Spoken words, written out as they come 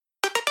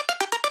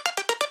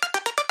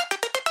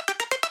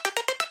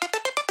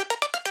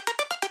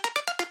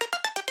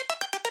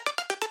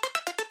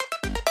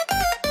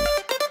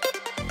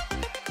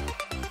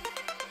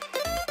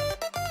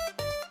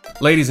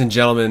Ladies and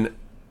gentlemen,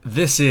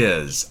 this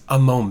is a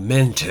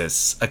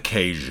momentous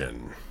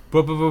occasion.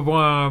 Blah, blah,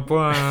 blah, blah,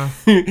 blah.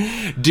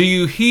 Do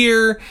you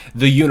hear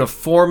the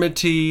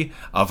uniformity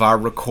of our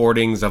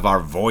recordings, of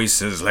our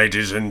voices,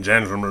 ladies and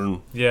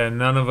gentlemen? Yeah,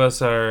 none of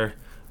us are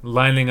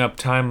lining up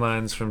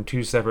timelines from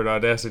two separate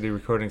Audacity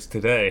recordings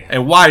today.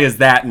 And why is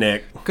that,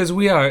 Nick? Because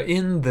we are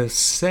in the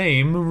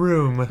same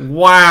room.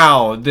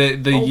 Wow.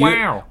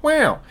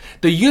 Wow.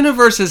 The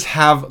universes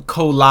have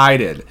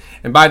collided.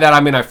 And by that I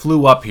mean I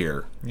flew up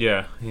here.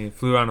 Yeah, he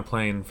flew on a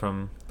plane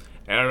from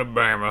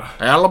Alabama.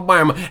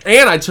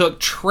 And I took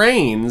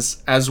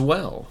trains as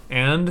well.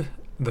 And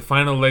the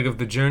final leg of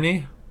the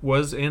journey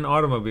was in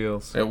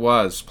automobiles. It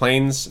was.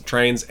 Planes,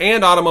 trains,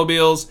 and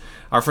automobiles.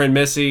 Our friend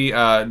Missy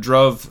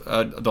drove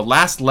the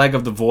last leg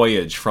of the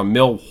voyage from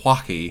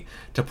Milwaukee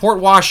to Port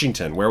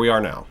Washington, where we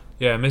are now.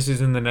 Yeah,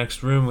 Missy's in the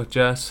next room with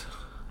Jess.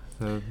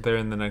 So they're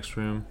in the next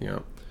room. Yeah.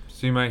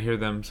 So you might hear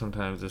them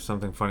sometimes if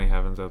something funny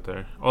happens out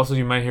there. Also,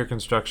 you might hear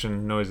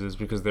construction noises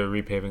because they're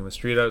repaving the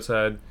street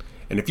outside.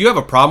 And if you have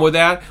a problem with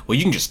that, well,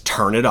 you can just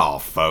turn it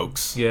off,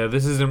 folks. Yeah,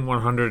 this isn't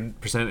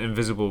 100%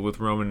 invisible with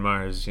Roman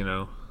Mars, you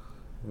know.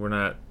 We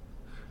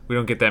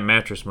don't get that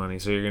mattress money,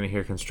 so you're going to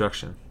hear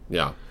construction.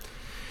 Yeah.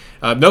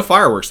 No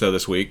fireworks, though,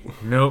 this week.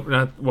 Nope,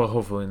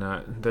 hopefully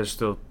not. There's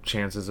still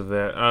chances of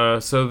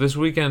that. So this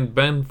weekend,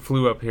 Ben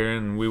flew up here,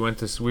 and we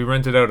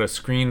rented out a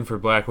screen for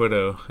Black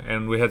Widow,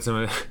 and we had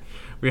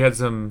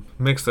some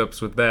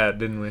mix-ups with that,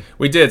 didn't we?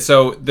 We did.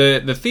 So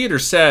the theater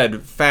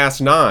said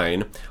Fast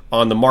 9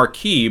 on the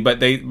marquee, but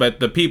the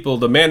people,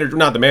 the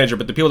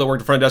people that worked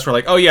the front desk were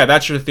like, "Oh yeah,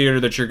 that's your theater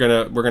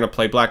that we're gonna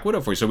play Black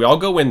Widow for you." So we all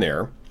go in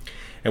there,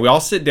 and we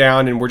all sit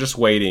down, and we're just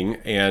waiting,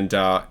 and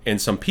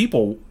some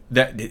people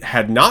that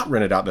had not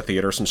rented out the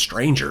theater, some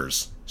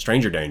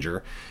stranger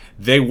danger,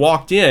 they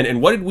walked in,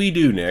 and what did we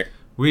do, Nick?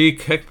 We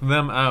kicked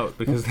them out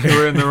because they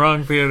were in the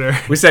wrong theater.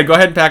 We said, "Go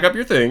ahead and pack up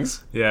your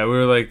things." Yeah, we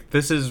were like,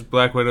 "This is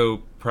Black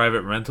Widow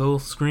private rental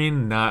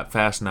screen, not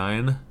Fast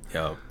 9."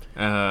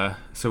 Yeah.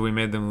 So we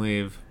made them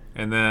leave,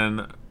 and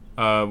then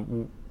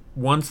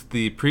once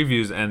the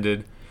previews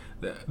ended,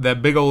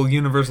 that big old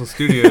Universal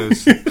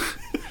Studios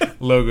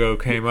logo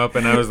came up,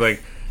 and I was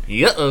like,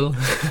 "Uh-oh."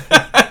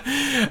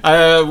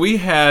 We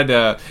had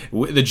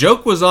the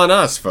joke was on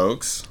us,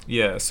 folks.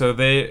 Yeah, so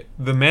the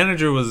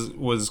manager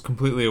was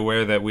completely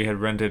aware that we had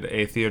rented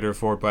a theater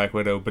for Black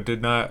Widow, but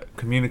did not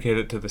communicate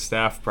it to the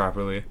staff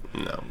properly.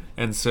 No.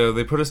 And so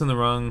they put us in the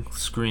wrong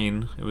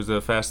screen. It was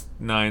a Fast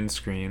 9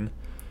 screen.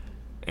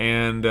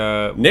 And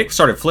Nick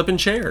started flipping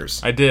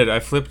chairs. I did. I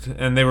flipped,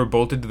 and they were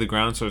bolted to the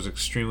ground, so it was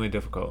extremely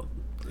difficult.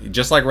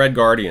 Just like Red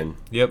Guardian.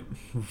 Yep,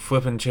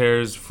 flipping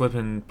chairs,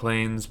 flipping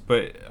planes,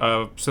 but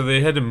so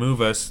they had to move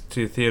us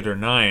to Theater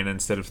 9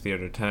 instead of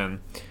Theater 10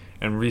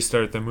 and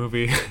restart the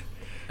movie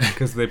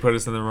because they put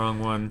us in the wrong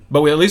one.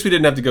 But at least we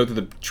didn't have to go through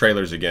the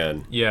trailers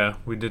again. Yeah,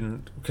 we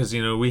didn't, because,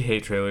 we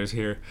hate trailers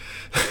here.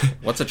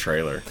 What's a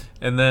trailer?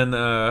 And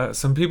then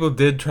some people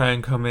did try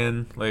and come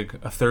in like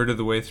a third of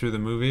the way through the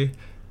movie.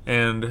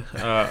 And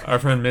our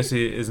friend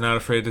Missy is not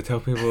afraid to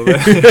tell people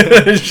that,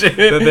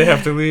 that they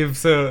have to leave.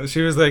 So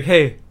she was like,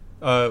 "Hey,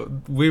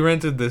 we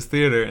rented this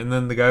theater." And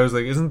then the guy was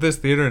like, "Isn't this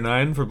Theater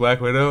 9 for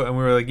Black Widow?" And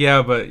we were like,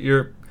 "Yeah, but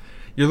you're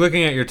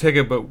looking at your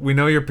ticket, but we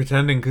know you're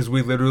pretending because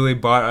we literally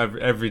bought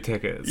every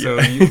ticket.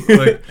 So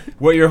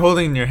what you're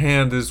holding in your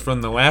hand is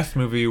from the last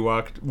movie you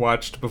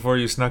watched before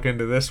you snuck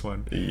into this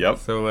one." Yep.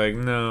 So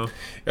no.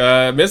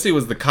 Missy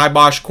was the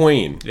kibosh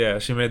queen. Yeah,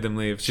 she made them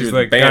leave. She's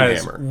like,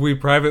 "Guys, we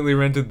privately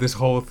rented this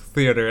whole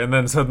theater," and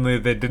then suddenly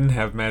they didn't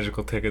have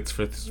magical tickets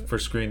for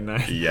Screen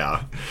 9.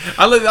 Yeah.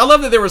 I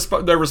love that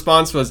their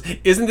response was,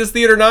 "Isn't this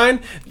Theater 9?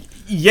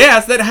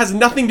 Yes, that has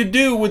nothing to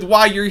do with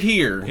why you're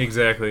here."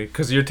 Exactly,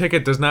 because your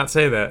ticket does not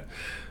say that.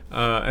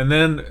 And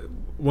then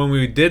when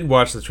we did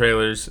watch the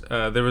trailers,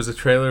 there was a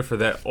trailer for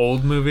that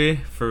old movie,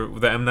 for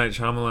the M. Night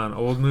Shyamalan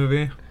old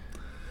movie.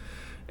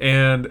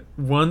 And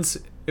once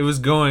it was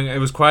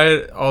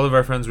quiet, all of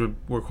our friends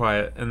were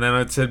quiet. And then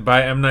it said,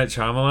 "By M. Night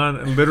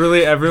Shyamalan," and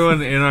literally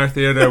everyone in our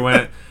theater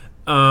went,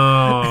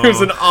 "Oh." It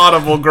was an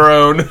audible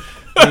groan.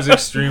 It was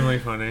extremely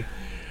funny.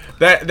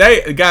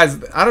 Guys,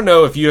 I don't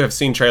know if you have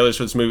seen trailers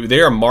for this movie.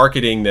 They are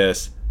marketing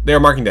this. They are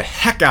marketing the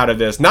heck out of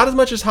this. Not as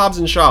much as Hobbs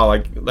and Shaw,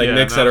 like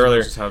Nick said earlier.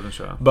 Not as much as Hobbs and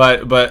Shaw.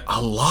 But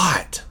a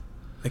lot.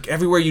 Like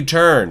everywhere you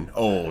turn,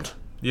 old.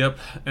 Yep.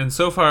 And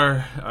so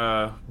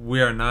far,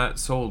 we are not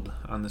sold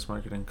on this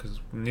marketing because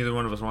neither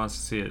one of us wants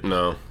to see it.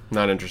 No,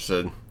 not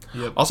interested.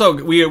 Yep.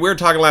 Also, we were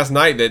talking last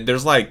night that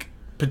there's like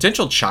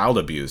potential child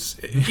abuse.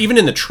 Even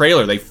in the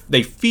trailer,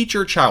 they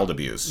feature child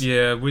abuse.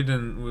 Yeah, it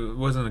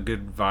wasn't a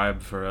good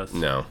vibe for us.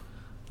 No.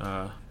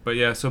 But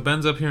yeah, so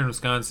Ben's up here in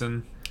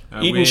Wisconsin.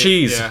 Eating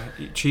cheese. Yeah,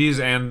 cheese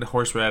and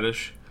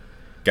horseradish.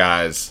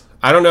 Guys,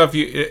 I don't know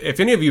if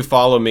any of you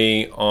follow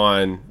me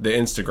on the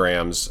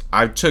Instagrams.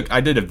 I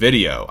did a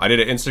video. I did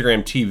an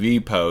Instagram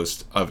TV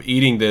post of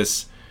eating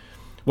this,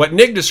 what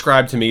Nick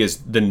described to me as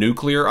the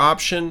nuclear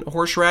option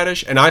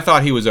horseradish, and I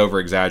thought he was over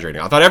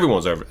exaggerating. I thought everyone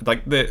was over.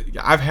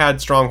 I've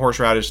had strong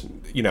horseradish.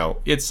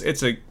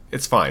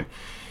 It's fine.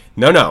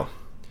 No.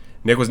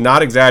 Nick was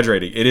not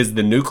exaggerating. It is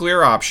the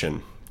nuclear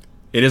option.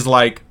 It is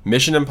like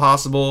Mission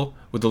Impossible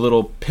with the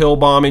little pill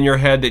bomb in your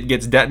head that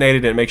gets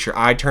detonated and it makes your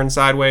eye turn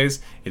sideways.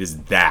 It is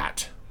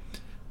that.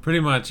 Pretty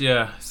much,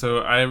 yeah. So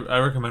I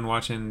recommend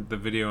watching the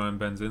video on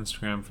Ben's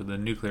Instagram for the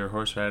nuclear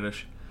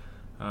horseradish.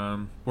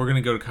 We're going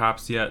to go to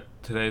Cops yet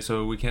today,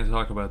 so we can't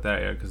talk about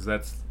that yet because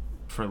that's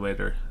for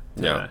later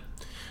today. Yeah.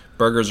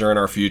 Burgers are in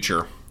our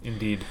future.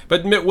 Indeed.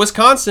 But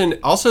Wisconsin,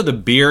 also the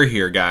beer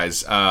here,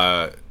 guys.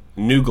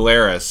 New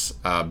Glarus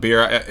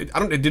beer.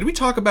 Did we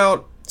talk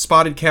about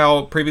Spotted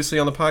Cow previously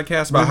on the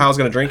podcast about how I was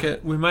going to drink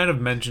it? We might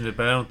have mentioned it,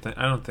 but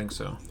I don't think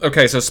so.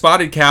 Okay, so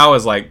Spotted Cow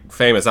is like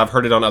famous. I've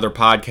heard it on other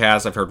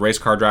podcasts. I've heard race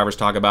car drivers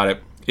talk about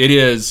it.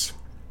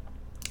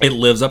 It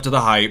lives up to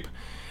the hype.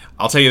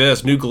 I'll tell you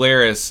this, New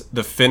Glarus,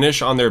 the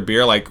finish on their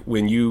beer, like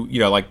when you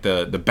like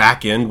the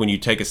back end when you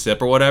take a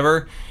sip or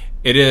whatever,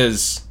 it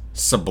is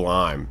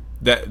sublime.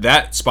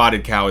 That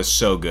Spotted Cow is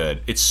so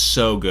good. It's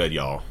so good,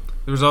 y'all.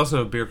 There was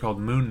also a beer called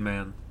Moon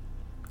Man.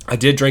 I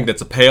did drink.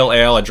 That's a pale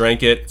ale. I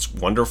drank it. It's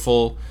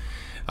wonderful.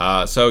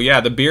 So yeah,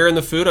 the beer and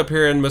the food up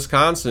here in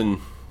Wisconsin,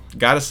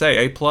 gotta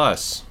say, A+.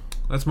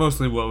 That's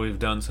mostly what we've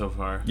done so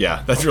far.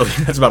 Yeah, that's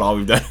about all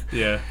we've done.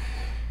 Yeah.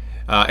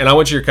 And I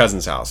went to your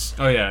cousin's house.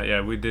 Oh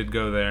yeah, we did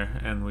go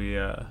there, and we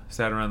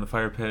sat around the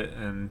fire pit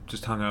and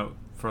just hung out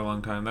for a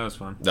long time. That was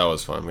fun. That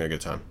was fun. We had a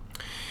good time.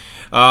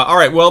 All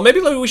right, well, maybe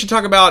we should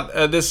talk about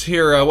this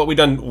here, what we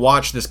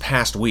watched this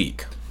past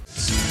week.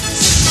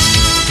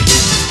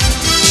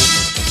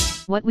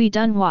 What we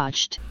done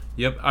watched.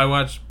 Yep, I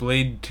watched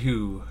Blade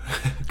 2.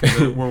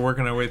 We're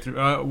working our way through.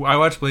 I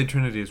watched Blade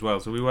Trinity as well,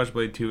 so we watched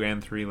Blade 2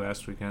 and 3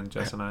 last weekend,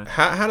 Jess and I.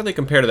 How do they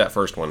compare to that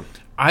first one?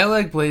 I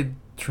like Blade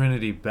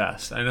Trinity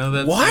best. I know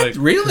that's what?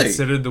 Really?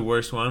 Considered the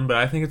worst one, but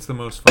I think it's the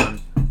most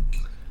fun.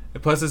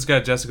 Plus, it's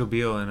got Jessica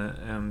Biel in it,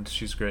 and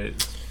she's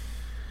great.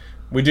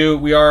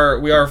 We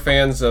are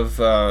fans of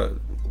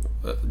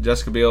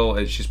Jessica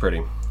Biel. She's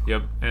pretty.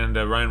 Yep, and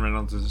Ryan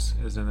Reynolds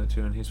is in it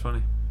too, and he's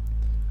funny.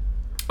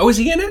 Oh, is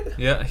he in it?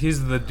 Yeah,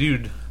 he's the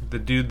dude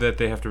that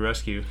they have to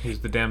rescue. He's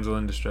the damsel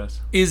in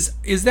distress. Is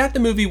that the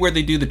movie where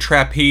they do the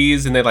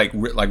trapeze and they like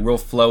real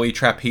flowy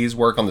trapeze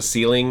work on the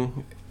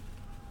ceiling?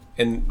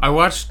 And I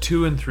watched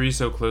 2 and 3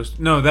 so close.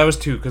 No, that was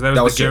 2 because that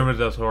was the Guillermo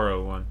del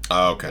Toro one.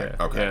 Oh, okay,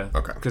 yeah,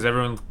 okay. Because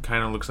everyone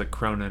kind of looks like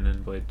Cronin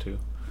in Blade 2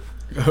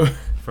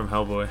 from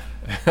Hellboy.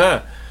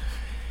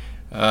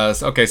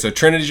 So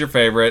Trinity's your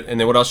favorite, and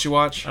then what else you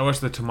watch? I watched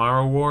The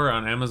Tomorrow War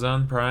on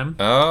Amazon Prime.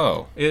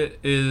 Oh.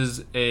 It's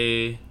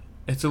a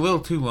little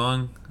too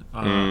long.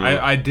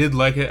 I did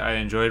like it. I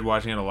enjoyed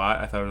watching it a lot.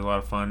 I thought it was a lot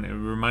of fun. It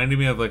reminded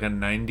me of like a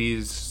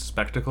 90s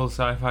spectacle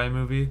sci-fi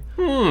movie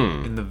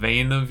in the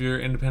vein of your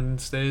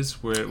Independence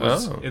Days, where it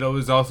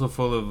was also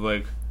full of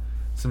like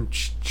some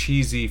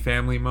cheesy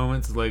family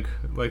moments like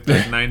those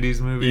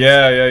 90s movies.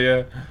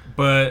 Yeah.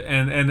 But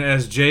and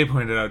as Jay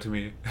pointed out to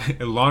me,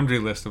 a laundry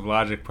list of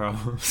logic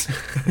problems.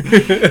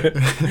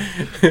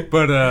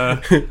 But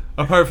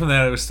apart from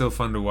that, it was still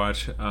fun to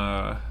watch.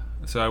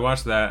 So I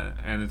watched that,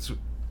 and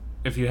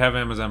if you have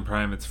Amazon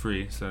Prime, it's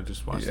free. So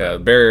just watch that. Yeah,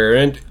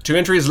 barrier to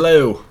entry is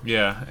low.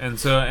 Yeah,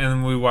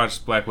 and we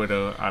watched Black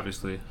Widow,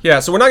 obviously.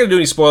 Yeah, so we're not going to do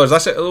any spoilers.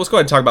 Let's go ahead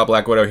and talk about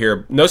Black Widow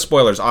here. No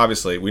spoilers,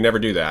 obviously. We never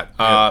do that.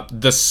 Yeah.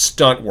 The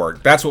stunt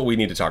work. That's what we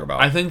need to talk about.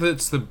 I think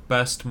that's the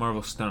best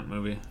Marvel stunt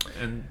movie.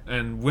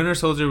 And Winter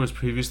Soldier was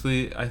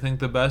previously, I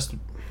think, the best.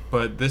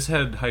 But this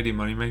had Heidi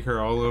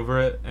Moneymaker all over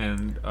it,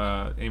 and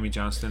Amy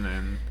Johnston,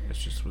 and it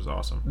just was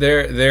awesome.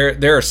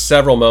 There are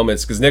several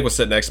moments, because Nick was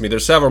sitting next to me,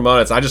 there's several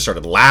moments I just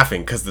started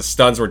laughing, because the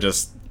stunts were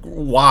just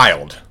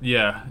wild.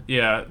 Yeah.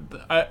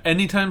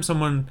 Anytime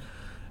someone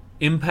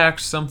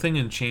impacts something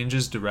and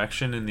changes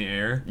direction in the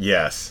air,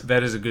 yes,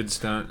 that is a good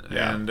stunt.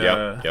 Yeah. And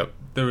yep.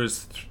 There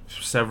was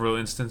several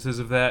instances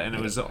of that, and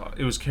it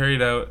was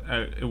carried out.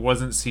 It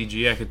wasn't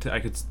CG. I could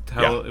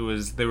tell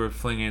they were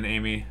flinging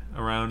Amy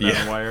around on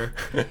a wire,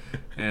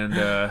 and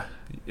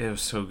it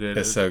was so good.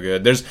 It's so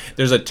good.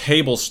 There's a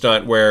table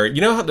stunt where,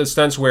 you know how the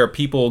stunts where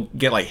people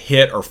get like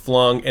hit or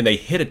flung and they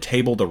hit a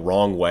table the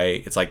wrong way.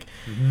 It's like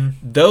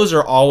those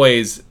are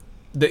always.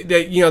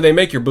 They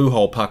make your boo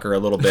hole pucker a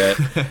little bit,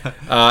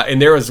 and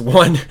there was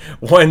one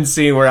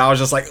scene where I was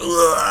just like,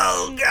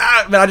 oh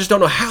god, but I just don't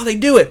know how they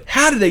do it.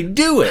 How do they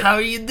do it? How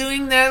are you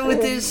doing that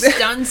with the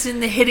stunts and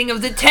the hitting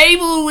of the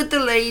table with the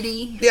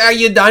lady? Are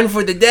you done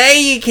for the day?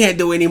 You can't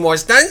do any more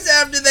stunts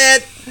after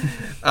that.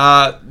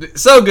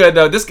 So good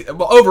though.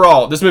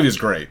 Overall, this movie is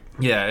great.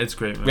 Yeah, it's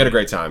great. Movie. We had a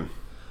great time.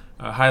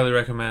 Highly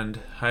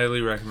recommend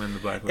the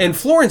Black Widow. And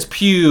Florence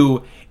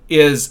Pugh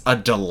is a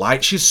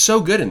delight. She's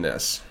so good in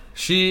this.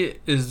 She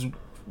is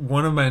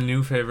one of my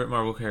new favorite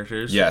Marvel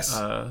characters. Yes.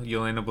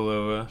 Yelena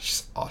Belova.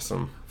 She's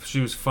awesome. She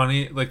was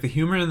funny. Like, the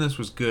humor in this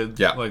was good.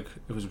 Yeah. Like,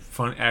 it was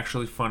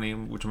actually funny,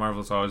 which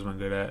Marvel's always been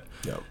good at.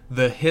 Yep.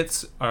 The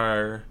hits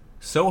are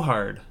so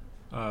hard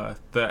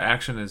The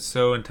action is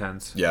so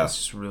intense. Yeah. It's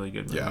just a really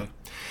good movie. Yeah.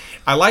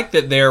 I like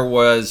that there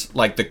was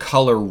like the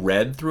color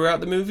red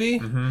throughout the movie,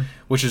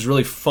 which is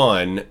really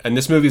fun. And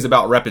this movie is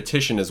about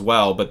repetition as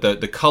well, but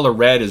the color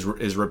red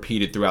is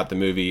repeated throughout the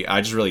movie.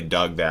 I just really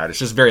dug that. It's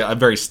just a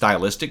very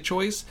stylistic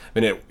choice. I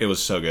mean, it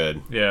was so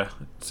good. Yeah.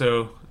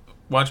 So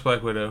watch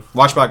Black Widow.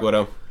 Watch Black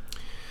Widow.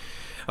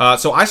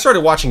 So I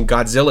started watching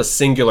Godzilla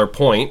Singular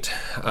Point.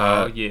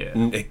 Oh,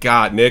 yeah.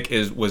 God, Nick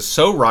was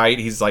so right.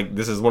 He's like,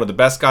 this is one of the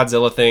best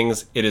Godzilla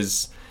things. It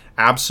is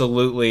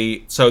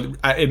absolutely... So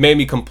it made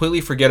me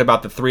completely forget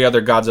about the 3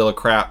 other Godzilla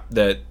crap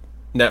that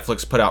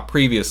Netflix put out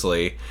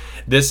previously.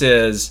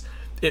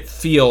 It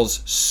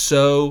feels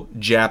so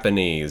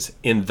Japanese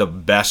in the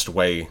best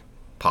way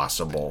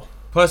possible.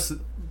 Plus,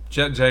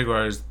 Jet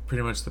Jaguar is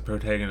pretty much the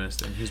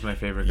protagonist, and he's my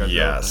favorite Godzilla.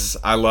 Yes,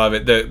 I love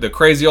it. The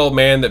crazy old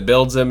man that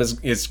builds him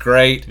is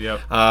great.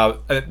 Yep.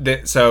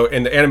 So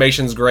and the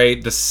animation's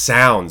great. The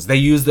sounds they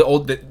use the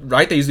old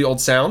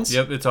sounds.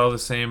 Yep, it's all the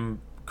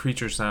same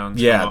creature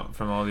sounds. Yeah.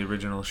 from all the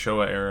original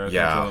Showa era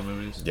Godzilla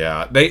movies.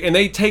 Yeah.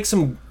 They take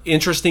some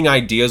interesting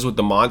ideas with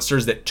the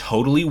monsters that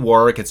totally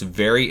work. It's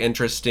very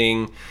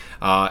interesting.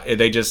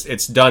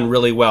 It's done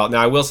really well.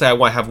 Now I will say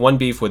I have one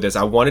beef with this.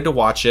 I wanted to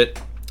watch it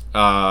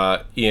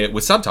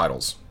with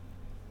subtitles.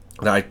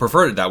 I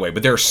preferred it that way,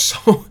 but there's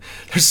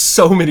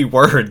so many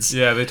words.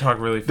 Yeah, they talk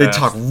really fast. They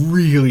talk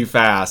really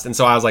fast, and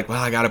so I was like,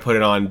 well, I got to put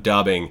it on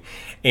dubbing.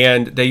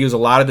 And they use a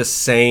lot of the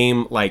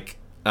same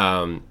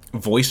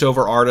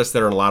voiceover artists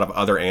that are in a lot of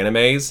other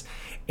animes,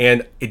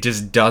 and it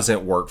just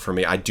doesn't work for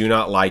me. I do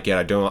not like it.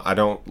 I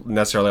don't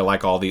necessarily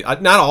like all the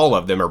not all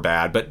of them are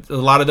bad, but a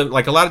lot of them,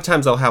 like a lot of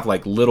times they'll have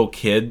like little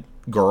kid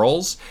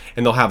girls,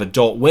 and they'll have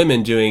adult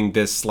women doing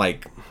this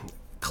like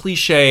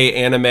cliche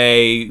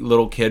anime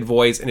little kid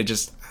voice, and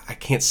I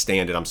can't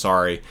stand it. I'm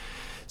sorry.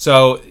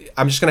 So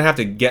I'm just gonna have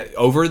to get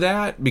over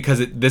that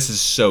because this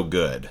is so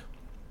good.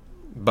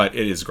 But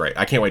it is great.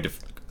 I can't wait to.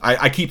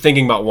 I keep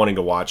thinking about wanting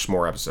to watch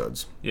more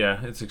episodes.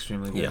 Yeah, it's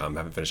extremely good. Yeah, I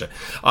haven't finished it.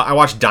 I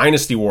watched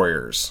Dynasty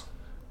Warriors.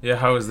 Yeah,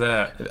 how was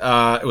that?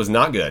 It was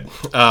not good.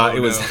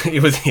 It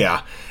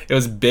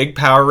was big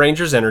Power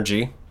Rangers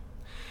energy.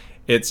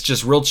 It's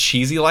just real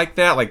cheesy like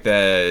that. Like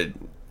the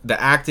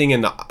acting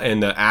and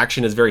the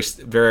action is very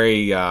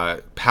very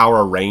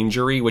Power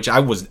Rangery, which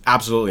I was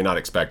absolutely not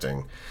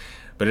expecting,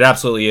 but it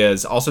absolutely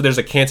is. Also, there's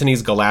a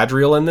Cantonese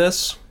Galadriel in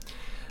this,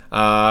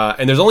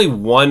 and there's only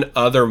one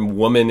other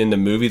woman in the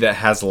movie that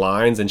has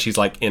lines, and she's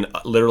like in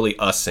literally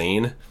a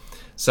scene.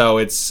 So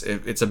it's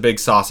a big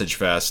sausage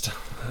fest.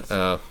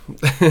 Can't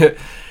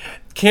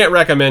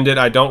recommend it.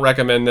 I don't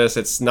recommend this.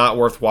 It's not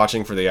worth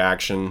watching for the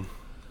action.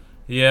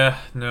 Yeah,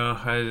 no,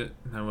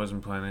 I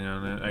wasn't planning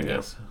on it. I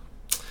guess.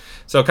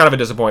 So kind of a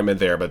disappointment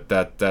there, but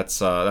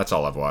that's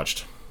all I've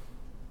watched.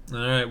 All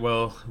right,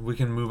 well, we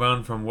can move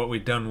on from what we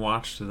done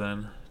watched to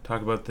then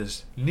talk about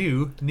this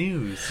new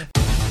news.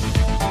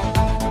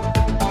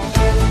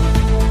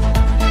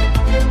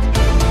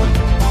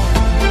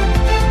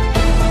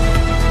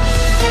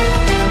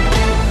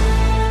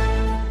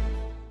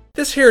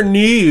 This here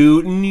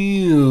new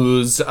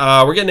news,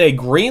 we're getting a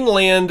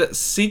Greenland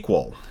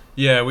sequel.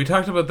 Yeah, we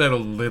talked about that a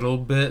little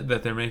bit,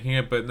 that they're making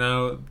it, but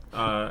now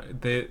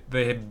they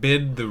had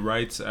bid the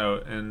rights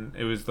out, and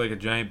it was like a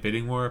giant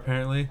bidding war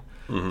apparently.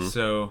 Mm-hmm.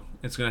 So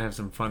it's gonna have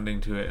some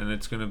funding to it, and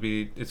it's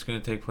gonna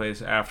take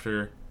place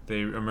after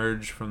they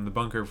emerge from the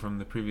bunker from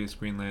the previous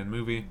Greenland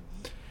movie,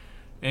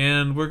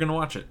 and we're gonna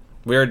watch it.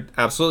 We're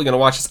absolutely gonna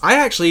watch this.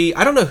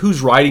 I don't know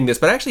who's writing this,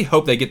 but I actually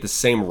hope they get the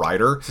same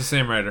writer. It's the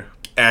same writer.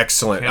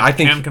 Excellent.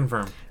 Can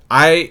confirm.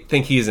 I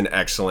think he's an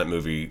excellent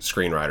movie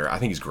screenwriter. I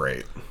think he's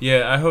great.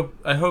 Yeah,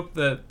 I hope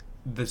that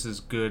this is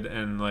good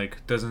and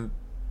like doesn't.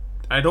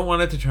 I don't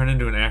want it to turn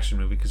into an action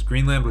movie because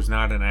Greenland was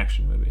not an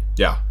action movie.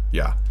 Yeah.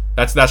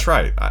 That's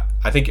right.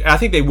 I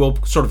think they will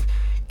sort of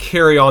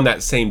carry on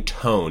that same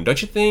tone,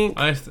 don't you think?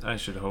 I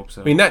should hope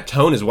so. I mean, that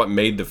tone is what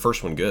made the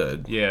first one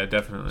good. Yeah,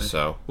 definitely.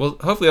 So, well,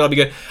 hopefully that'll be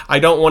good. I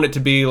don't want it to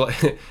be.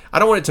 I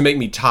don't want it to make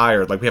me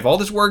tired. Like we have all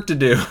this work to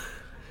do.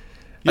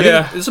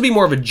 Yeah, this will be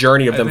more of a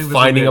journey of them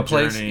finding a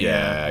place. Journey,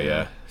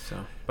 yeah.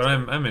 So, but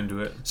I'm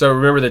into it. So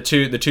remember the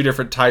two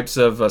different types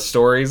of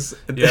stories.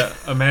 Yeah,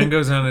 a man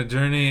goes on a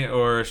journey,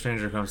 or a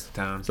stranger comes to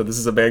town. So this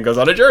is a man goes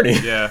on a journey.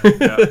 Yeah.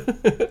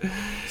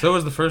 So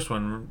was the first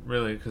one,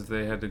 really, because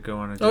they had to go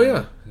on a journey.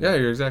 Oh yeah,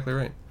 you're exactly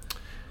right.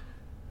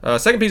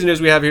 Second piece of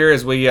news we have here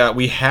is we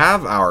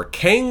have our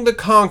Kang the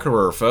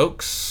Conqueror,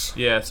 folks.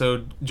 Yeah,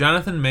 so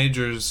Jonathan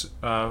Majors,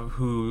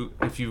 who,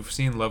 if you've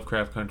seen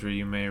Lovecraft Country,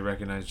 you may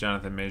recognize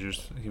Jonathan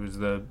Majors. He was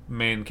the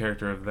main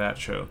character of that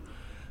show.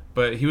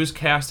 But he was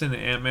cast in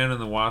Ant-Man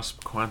and the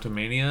Wasp: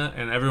 Quantumania,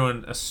 and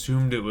everyone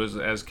assumed it was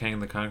as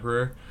Kang the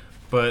Conqueror.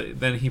 But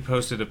then he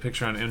posted a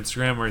picture on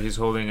Instagram where he's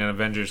holding an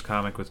Avengers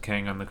comic with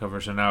Kang on the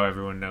cover, so now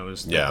everyone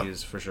knows that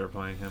he's for sure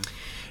playing him.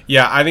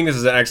 Yeah, I think this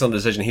is an excellent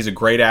decision. He's a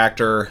great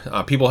actor.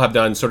 People have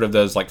done sort of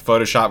those like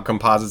Photoshop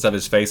composites of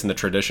his face in the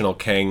traditional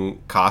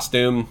Kang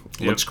costume.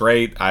 Looks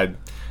great. I think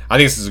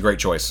this is a great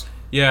choice.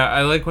 Yeah,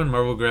 I like when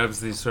Marvel grabs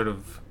these sort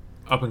of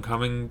up and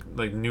coming,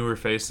 like newer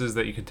faces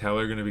that you can tell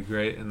are going to be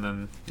great. And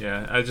then,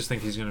 yeah, I just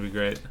think he's going to be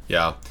great.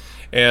 Yeah.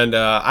 And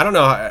I don't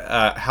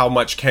know how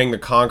much Kang the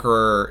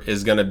Conqueror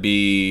is going to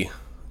be.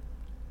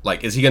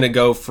 Like, is he going to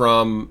go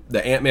from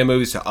the Ant-Man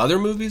movies to other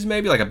movies,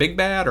 maybe? Like a big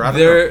bad? Or I don't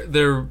know.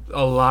 There are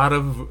a lot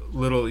of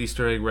little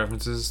Easter egg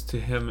references to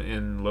him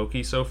in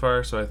Loki so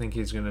far, so I think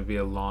he's going to be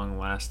a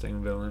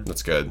long-lasting villain.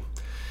 That's good.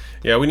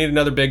 Yeah, we need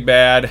another big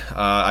bad.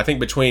 I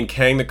think between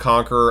Kang the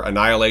Conqueror,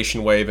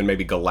 Annihilation Wave, and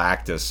maybe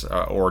Galactus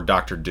or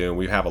Doctor Doom,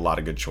 we have a lot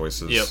of good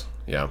choices. Yep.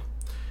 Yeah.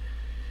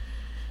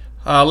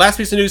 Last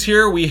piece of news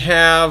here, we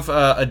have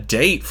a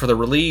date for the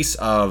release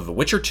of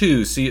Witcher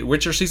 2,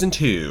 Witcher Season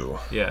 2.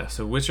 Yeah,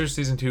 so Witcher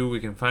Season 2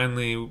 we can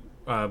finally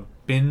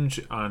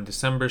binge on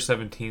December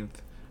 17th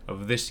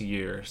of this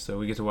year. So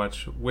we get to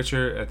watch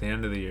Witcher at the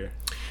end of the year.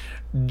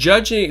 Now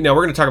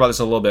we're going to talk about this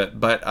in a little bit,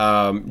 but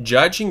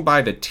judging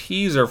by the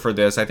teaser for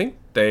this, I think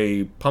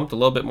they pumped a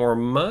little bit more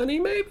money,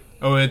 maybe?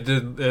 Oh, it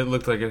did. It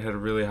looked like it had a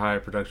really high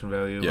production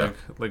value, Yeah.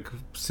 like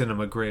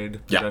cinema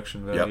grade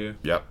production value.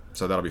 Yep.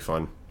 So that'll be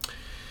fun.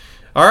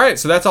 All right,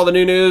 so that's all the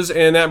new news,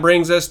 and that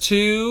brings us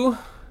to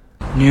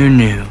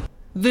New.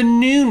 the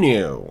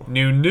new.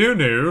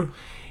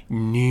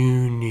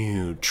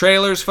 New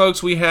trailers,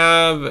 folks. We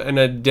have an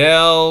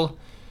Adele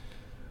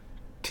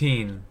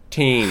Teen.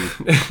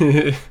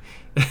 an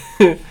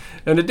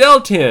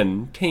Adele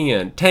 10.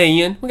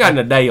 We got an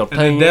Adele 10.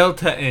 And Adele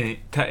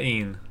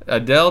Ta'in.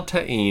 Adele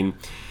Ta'in.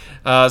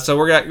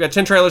 So we got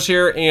 10 trailers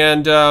here,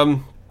 and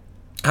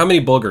how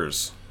many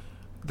boogers?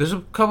 There's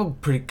a couple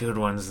pretty good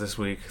ones this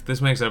week.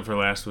 This makes up for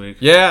last week.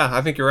 Yeah,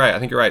 I think you're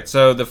right.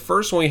 So the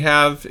first one we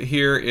have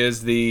here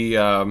is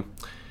the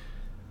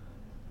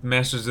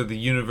Masters of the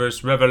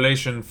Universe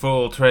Revelation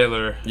full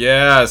trailer.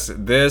 yes,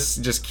 this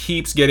just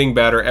keeps getting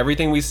better.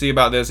 Everything we see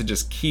about this, it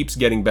just keeps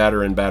getting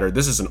better and better.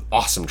 This is an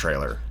awesome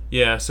trailer.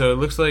 Yeah, so it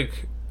looks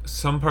like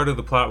some part of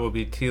the plot will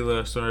be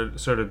Tila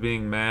sort of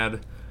being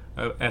mad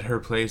at her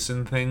place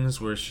in things,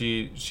 where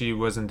she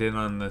wasn't in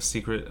on the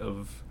secret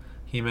of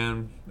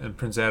He-Man and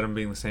Prince Adam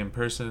being the same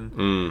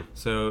person.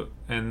 So,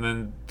 and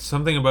then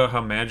something about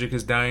how magic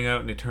is dying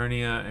out in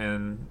Eternia,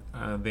 and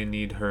they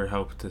need her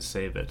help to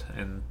save it.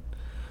 And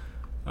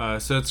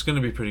so it's going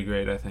to be pretty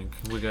great. I think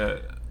we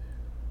got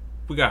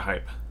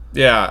hype.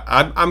 Yeah,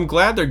 I'm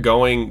glad they're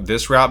going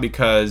this route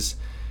because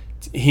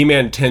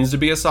He-Man tends to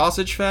be a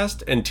sausage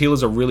fest, and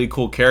Tila's a really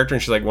cool character,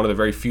 and she's like one of the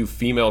very few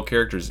female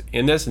characters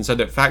in this. And so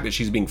the fact that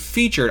she's being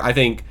featured, I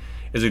think,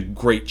 is a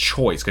great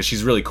choice because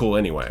she's really cool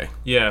anyway.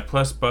 Yeah,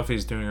 plus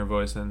Buffy's doing her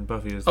voice, and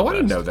Buffy is the I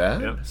didn't best. know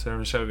that. Yep, Sarah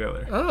Michelle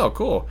Gellar. Oh,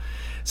 cool.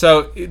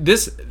 So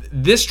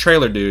this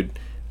trailer, dude,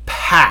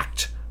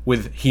 packed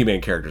with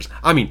He-Man characters.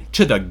 I mean,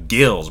 to the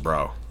gills,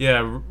 bro.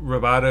 Yeah,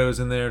 Robato's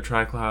in there,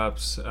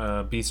 Triclops,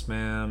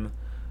 Beastman,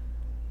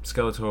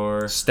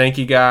 Skeletor.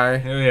 Stanky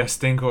guy. Oh yeah,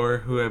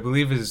 Stinkor, who I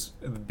believe is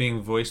being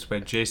voiced by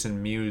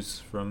Jason Mewes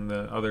from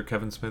the other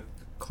Kevin Smith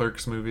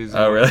Clerks movies.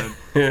 Oh, really?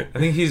 I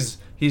think he's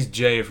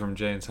Jay from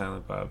Jay and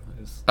Silent Bob.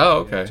 Oh,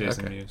 okay.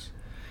 Jason Okay. Mewes.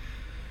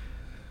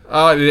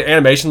 The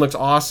animation looks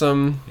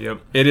awesome.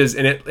 Yep. It is,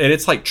 and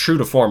it's like true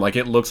to form. Like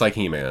it looks like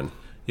He-Man.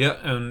 Yeah,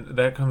 and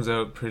that comes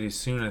out pretty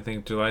soon. I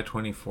think July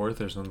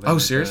 24th or something. Oh,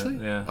 like seriously?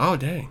 that. Yeah. Oh,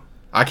 dang.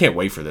 I can't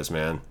wait for this,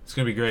 man. It's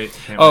gonna be great.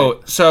 Can't Oh,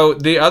 wait. so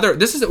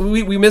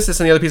we missed this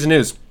in the other piece of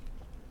news.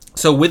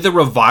 So with the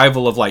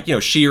revival of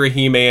She-Ra,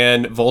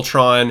 He-Man,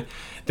 Voltron,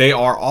 they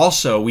are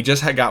also, we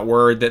just got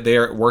word that they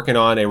are working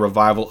on a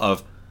revival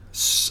of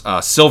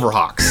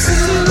Silverhawks.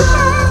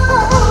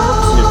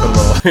 You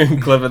put a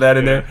little clip of that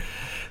in there.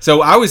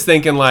 So I was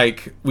thinking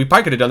we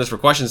probably could have done this for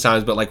questions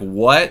times, but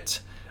what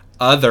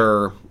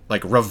other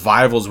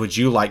revivals would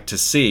you like to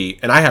see?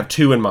 And I have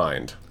two in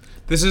mind.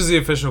 This is the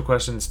official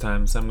questions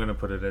time, so I'm gonna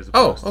put it as a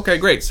Oh, post. okay,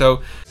 great.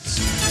 So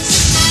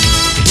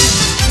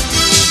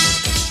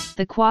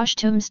The Quash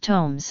Tomes.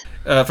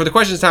 for the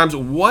questions times,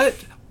 what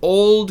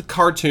old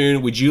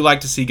cartoon would you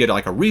like to see get a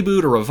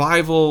reboot or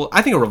revival?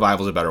 I think a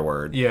revival is a better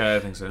word. Yeah, I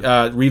think so.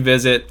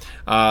 Revisit.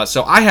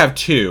 So I have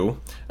two.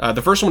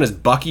 The first one is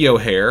Bucky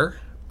O'Hare.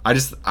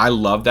 I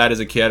loved that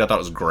as a kid. I thought it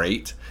was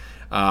great.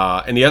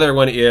 And the other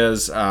one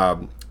is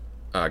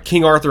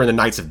King Arthur and the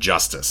Knights of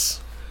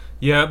Justice.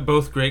 Yeah,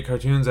 both great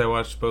cartoons. I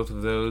watched both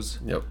of those.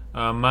 Yep.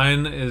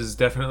 Mine is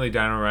definitely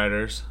Dino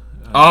Riders.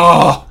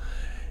 Oh,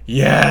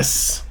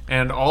 yes.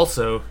 And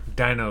also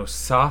Dino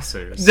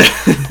Saucers. The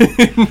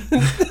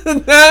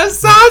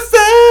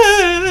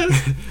sauces.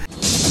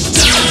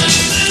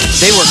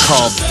 They were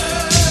called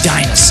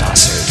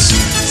Dinosaucers.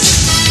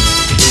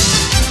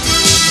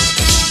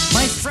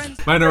 My friend.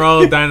 Mine are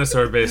all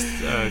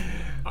dinosaur-based,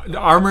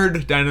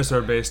 armored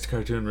dinosaur-based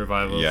cartoon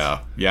revivals.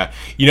 Yeah.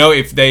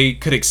 If they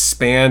could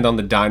expand on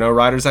the Dino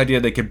Riders idea,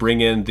 they could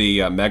bring in the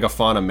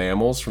megafauna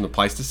mammals from the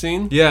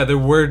Pleistocene. Yeah, there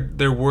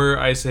were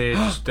Ice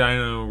Age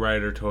Dino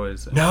Rider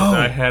toys. No.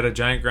 I had a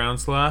giant ground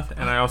sloth,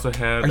 and I also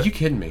had. Are you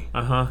kidding me?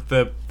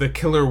 The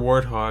killer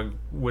warthog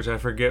which I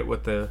forget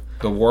what the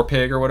War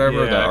Pig or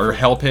whatever, Yeah, or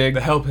Hell Pig.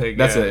 Hell Pig.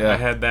 That's yeah, it. Yeah. I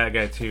had that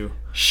guy too.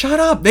 Shut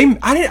up!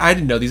 I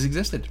didn't know these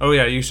existed. Oh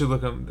yeah, you should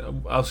look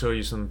them. I'll show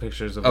you some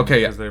pictures of them Okay,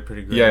 yeah. because they're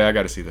pretty great. Yeah, I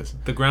got to see this,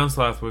 The ground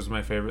sloth was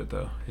my favorite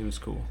though. He was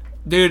cool.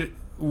 dude.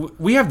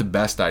 We have the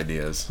best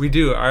ideas. We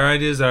do. Our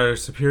ideas are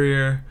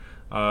superior,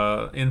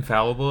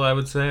 infallible. I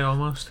would say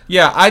almost.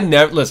 Yeah, I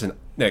never listen,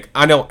 Nick.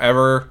 I don't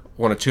ever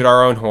want to toot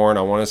our own horn.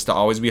 I want us to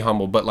always be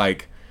humble, but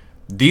like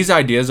these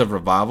ideas of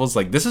revivals,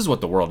 like this is what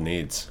the world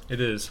needs.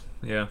 It is.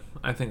 Yeah,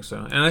 I think so,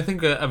 and I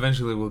think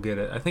eventually we'll get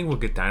it. I think we'll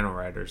get Dino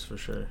Riders for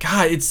sure.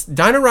 God, it's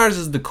Dino Riders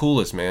is the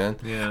coolest, man.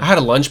 Yeah. I had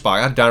a lunchbox.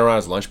 I had a Dino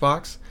Riders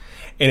lunchbox,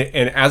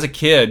 and as a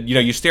kid, you know,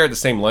 you stare at the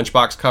same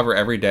lunchbox cover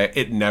every day.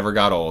 It never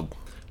got old.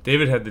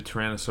 David had the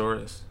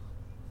Tyrannosaurus.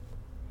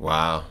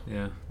 Wow,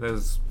 Yeah, that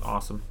was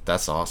awesome.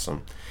 that's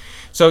awesome.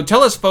 So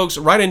tell us, folks,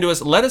 write into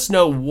us. Let us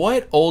know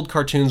what old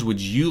cartoons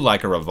would you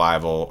like a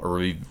revival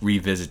or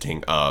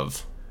revisiting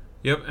of.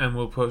 Yep, and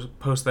we'll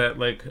post that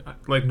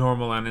like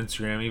normal on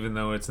Instagram, even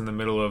though it's in the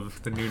middle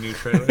of the new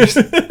trailers.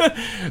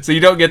 So you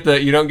don't get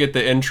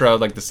the intro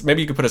like this.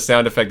 Maybe you could put a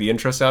sound effect, the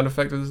intro sound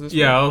effect of this.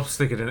 Yeah, I'll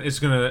stick it in. It's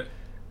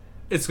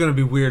gonna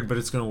be weird, but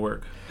it's gonna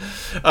work.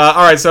 All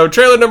right. So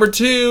trailer number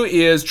 2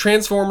 is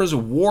Transformers: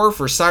 War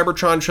for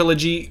Cybertron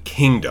Trilogy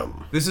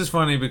Kingdom. This is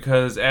funny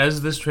because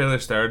as this trailer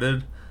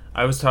started,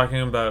 I was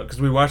talking about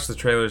because we watched the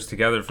trailers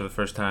together for the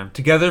first time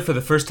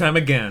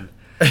again.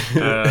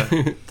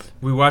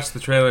 We watched the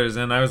trailers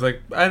and I was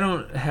like, I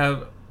don't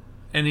have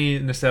any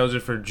nostalgia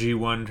for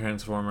G1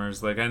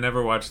 Transformers. Like I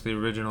never watched the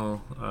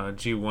original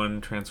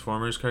G1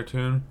 Transformers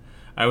cartoon.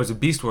 I was a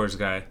Beast Wars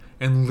guy,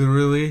 and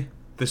literally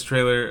this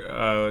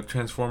trailer,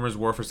 Transformers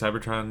War for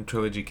Cybertron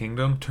Trilogy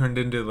Kingdom, turned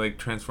into like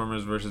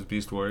Transformers versus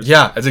Beast Wars.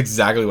 Yeah, that's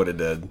exactly what it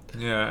did.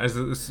 Yeah, as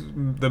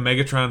the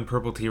Megatron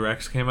Purple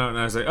T-Rex came out, and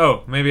I was like,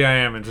 oh, maybe I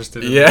am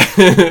interested in Yeah,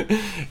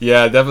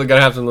 yeah, definitely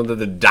gonna have some of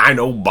the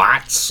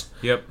Dinobots.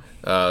 Yep.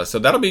 So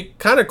that'll be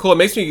kind of cool. It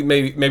makes me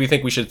maybe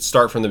think we should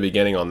start from the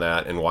beginning on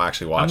that, and we'll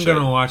actually watch it. I'm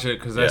gonna watch it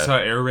because I Yeah. saw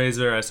Air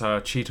Razor, I saw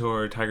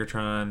Cheetor,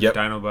 Tigertron, Yep.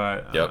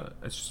 Dinobot. Yep.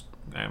 It's just,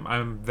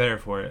 I'm there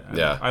for it.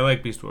 Yeah. I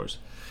like Beast Wars.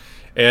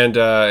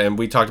 And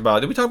we talked about.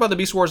 Did we talk about the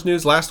Beast Wars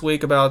news last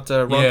week about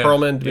Ron Yeah.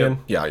 Perlman? Yep.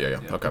 Yeah.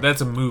 Okay. That's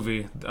a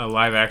movie, a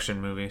live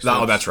action movie.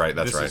 Oh, that's right,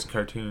 that's this right. is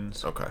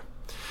cartoons. Okay.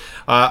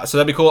 So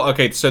that'd be cool.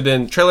 Okay, so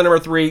then trailer number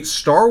 3,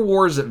 Star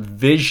Wars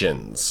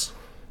Visions.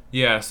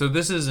 Yeah, so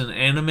this is an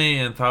anime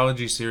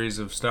anthology series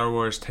of Star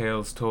Wars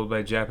tales told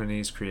by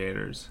Japanese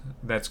creators.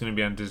 That's going to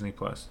be on Disney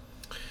Plus.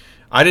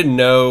 I didn't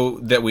know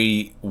that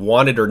we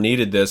wanted or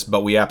needed this,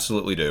 but we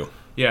absolutely do.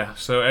 Yeah,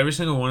 so every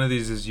single one of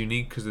these is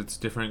unique because it's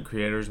different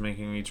creators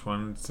making each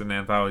one. It's an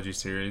anthology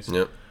series.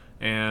 Yep.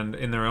 And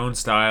in their own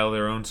style,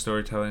 their own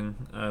storytelling,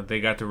 they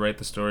got to write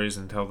the stories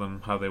and tell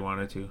them how they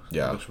wanted to.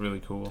 Yeah. It looks really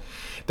cool.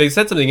 They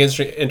said something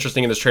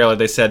interesting in this trailer.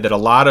 They said that a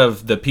lot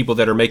of the people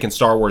that are making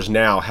Star Wars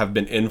now have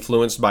been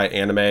influenced by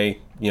anime,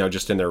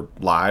 just in their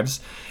lives.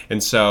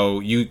 And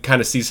so you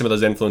kind of see some of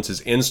those influences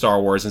in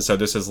Star Wars. And so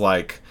this is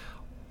like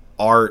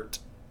art,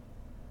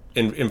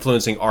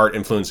 influencing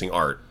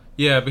art.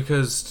 Yeah,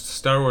 because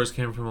Star Wars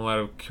came from a lot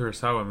of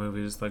Kurosawa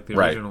movies, like the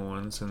Right. original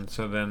ones. And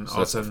so then So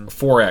all of that's a sudden,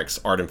 4X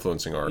art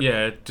influencing art.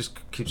 yeah, it just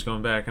keeps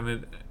going back. And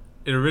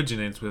it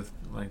originates with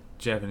like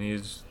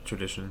Japanese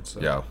tradition. So.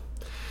 Yeah.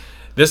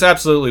 This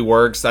absolutely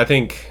works. I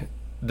think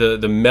the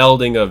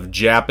melding of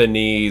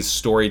Japanese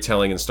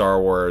storytelling and Star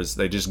Wars,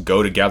 they just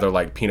go together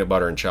like peanut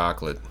butter and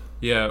chocolate.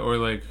 Yeah, or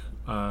like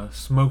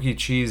smoky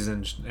cheese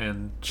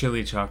and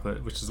chili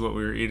chocolate, which is what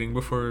we were eating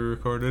before we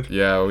recorded.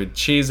 Yeah, with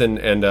cheese and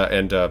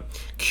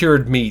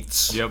cured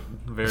meats. Yep,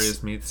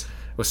 various meats.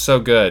 It was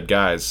so good,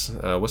 guys.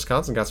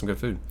 Wisconsin got some good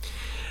food.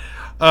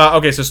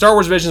 Okay, so Star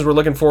Wars Visions we're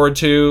looking forward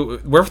to.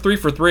 We're 3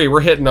 for 3.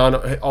 We're hitting on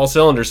all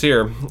cylinders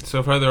here.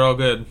 So far, they're all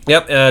good.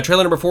 Yep,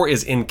 trailer number 4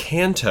 is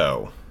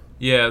Encanto.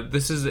 Yeah,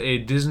 this is a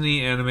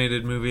Disney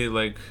animated movie,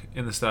 like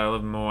in the style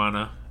of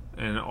Moana,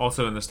 and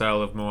also in the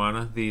style of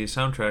Moana. The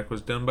soundtrack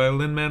was done by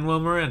Lin-Manuel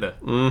Miranda.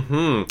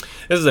 Mm-hmm.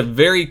 This is a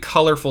very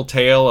colorful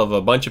tale of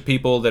a bunch of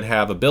people that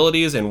have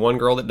abilities and one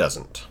girl that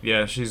doesn't.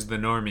 Yeah, she's the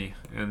normie,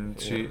 and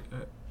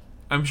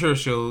I'm sure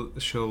she'll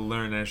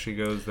learn as she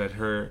goes that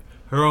her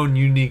own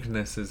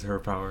uniqueness is her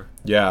power.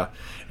 Yeah,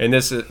 and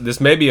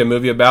this may be a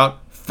movie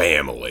about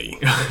family.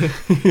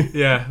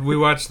 Yeah, we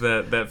watched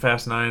that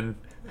Fast 9,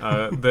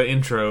 the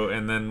intro,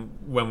 and then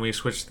when we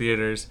switched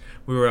theaters,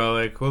 we were all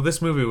like, well,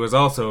 this movie was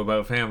also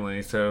about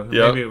family, so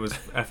Yep. maybe it was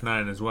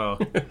F9 as well.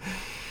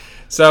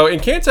 So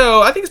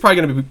Encanto, I think it's probably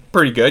going to be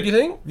pretty good, you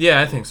think? Yeah,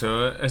 I think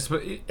so.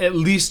 At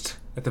least,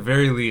 at the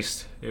very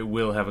least, it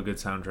will have a good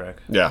soundtrack.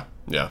 Yeah,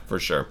 for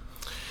sure.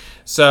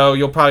 So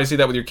you'll probably see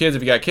that with your kids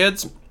if you got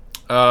kids.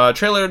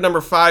 Trailer number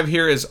 5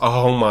 here is,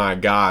 oh my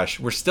gosh,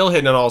 we're still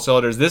hitting on all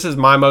cylinders. This is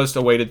my most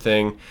awaited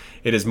thing.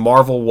 It is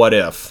Marvel What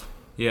If.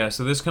 Yeah,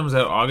 so this comes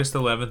out August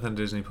 11th on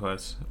Disney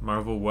Plus.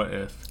 Marvel What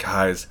If.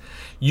 Guys,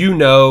 you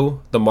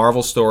know the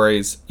Marvel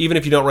stories. Even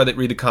if you don't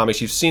read the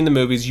comics, you've seen the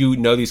movies, you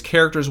know these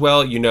characters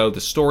well, you know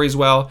the stories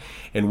well.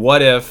 And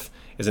What If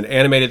is an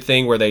animated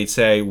thing where they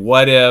say,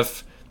 what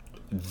if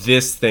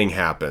this thing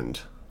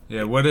happened.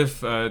 Yeah, what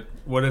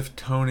if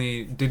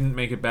Tony didn't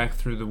make it back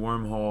through the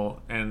wormhole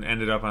and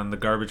ended up on the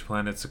garbage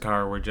planet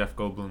Sakaar where Jeff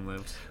Goldblum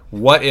lives?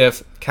 What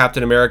if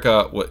Captain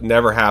America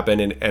never happened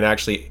and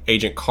actually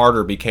Agent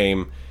Carter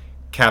became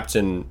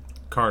Captain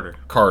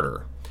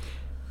Carter.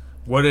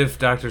 What if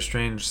Doctor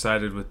Strange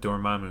sided with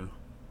Dormammu?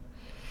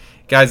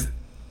 Guys,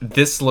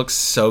 this looks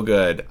so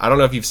good. I don't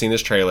know if you've seen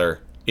this trailer.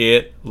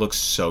 It looks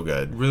so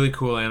good. Really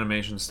cool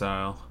animation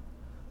style.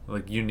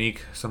 Like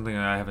unique, something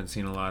that I haven't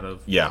seen a lot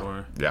of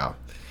before. Yeah.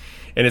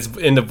 And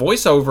the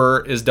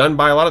voiceover is done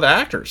by a lot of the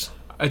actors.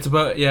 It's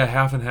about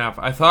half and half.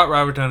 I thought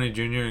Robert Downey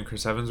Jr. and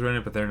Chris Evans were in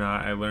it, but they're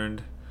not. I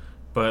learned,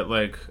 but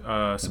like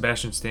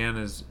Sebastian Stan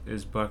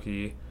is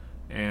Bucky,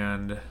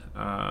 and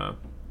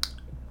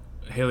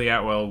Haley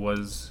Atwell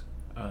was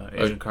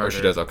Agent Carter. Oh,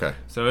 she does. Okay.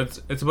 So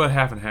it's about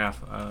half and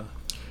half.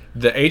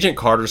 The Agent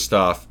Carter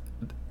stuff,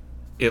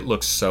 it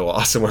looks so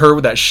awesome. Her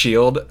with that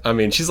shield. I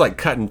mean, she's like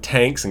cutting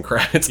tanks and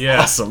crap. It's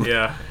awesome.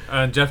 Yeah.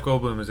 Jeff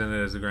Goldblum is in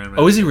it as the Grand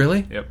Master. Oh, is he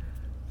really? Yep.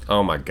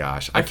 Oh my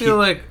gosh. I feel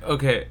like,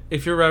 okay,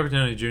 if you're Robert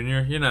Downey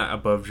Jr., you're not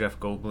above Jeff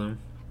Goldblum.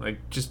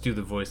 Like, just do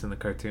the voice in the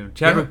cartoon.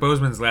 Chadwick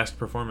Boseman's last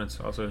performance,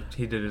 also,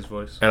 he did his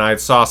voice. And I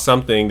saw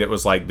something that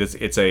was like this.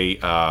 It's a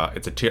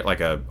tear,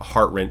 like a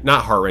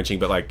not heart wrenching,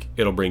 but like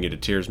it'll bring you to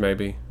tears,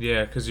 maybe.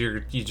 Yeah, because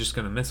you're just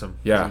gonna miss him.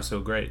 Yeah, he was so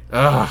great.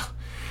 Ugh,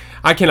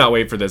 I cannot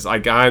wait for this.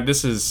 I'm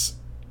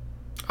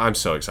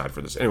so excited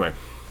for this. Anyway,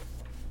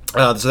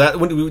 so that do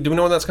we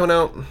know when that's coming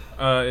out?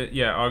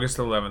 Yeah, August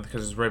 11th,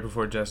 because it's right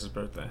before Jess's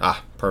birthday.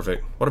 Ah,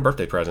 perfect. What a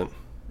birthday present.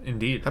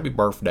 Indeed. Happy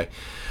birthday.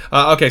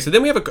 Okay, so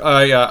then we have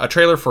a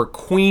trailer for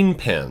Queen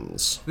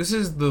Pins. This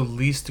is the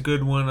least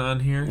good one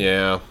on here.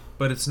 Yeah.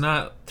 But it's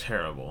not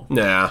terrible.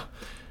 Nah.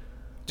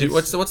 Dude,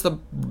 what's the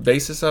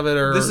basis of it?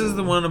 Or this is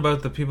the one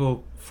about the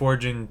people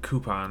forging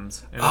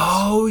coupons. And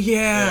oh,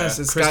 yes.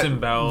 Yeah, it's Kristen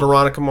got Bell.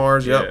 Veronica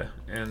Mars, yep. Yeah.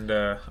 And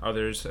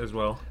others as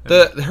well.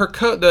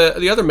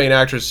 The other main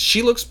actress,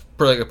 she looks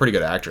like a pretty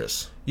good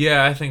actress.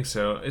 Yeah, I think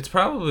so. It's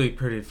probably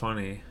pretty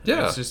funny.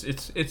 Yeah, it's just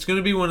it's going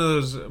to be one of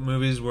those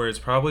movies where it's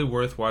probably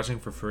worth watching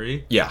for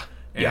free. Yeah,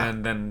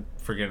 and then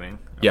forgetting.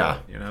 Yeah,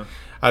 you know.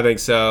 I think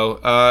so.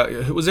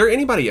 Was there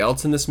anybody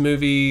else in this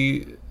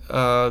movie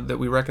that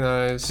we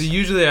recognize? So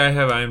usually I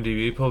have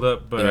IMDb pulled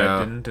up, but I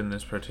didn't in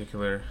this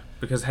particular.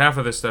 Because half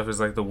of this stuff is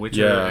like The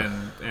Witcher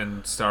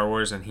and Star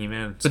Wars and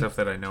He-Man, stuff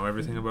that I know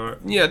everything about.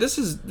 Yeah, this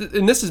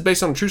is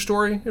based on a true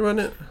story, isn't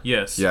it?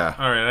 Yes. Yeah.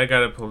 All right, I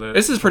got it pulled up.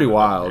 This is pretty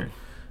wild.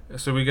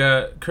 So we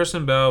got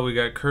Kristen Bell, we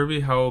got Kirby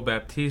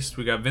Howell-Baptiste,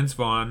 we got Vince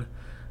Vaughn,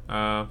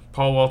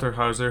 Paul Walter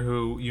Hauser,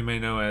 who you may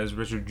know as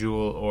Richard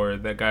Jewell, or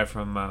that guy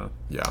from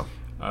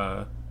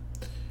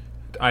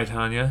I,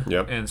 Tonya.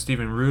 Yep. And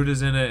Stephen Root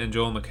is in it, and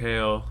Joel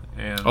McHale.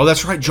 And oh,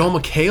 that's right, Joel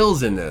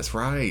McHale's in this,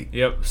 right?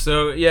 Yep.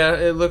 So yeah,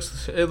 it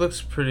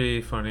looks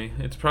pretty funny.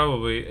 It's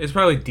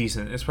probably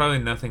decent. It's probably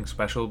nothing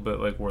special,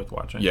 but like worth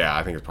watching. Yeah,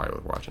 I think it's probably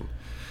worth watching.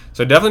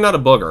 So definitely not a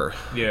booger.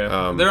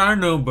 Yeah. There are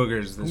no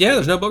boogers.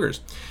 There's no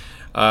boogers.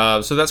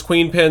 So that's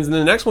Queen Pins, and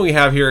then the next one we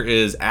have here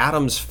is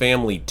Addams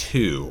Family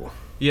 2.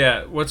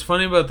 Yeah, what's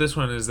funny about this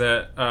one is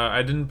that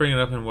I didn't bring it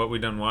up in what we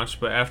done watched,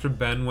 but after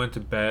Ben went to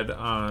bed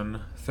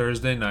on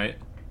Thursday night,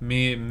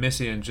 me,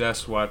 Missy, and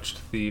Jess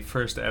watched the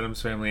first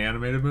Addams Family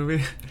animated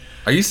movie.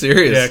 Are you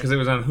serious? Yeah, because it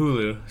was on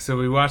Hulu. So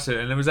we watched it,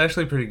 and it was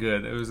actually pretty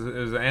good. It was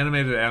an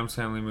animated Addams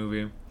Family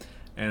movie,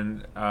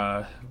 and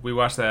we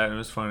watched that, and it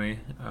was funny.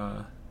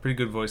 Pretty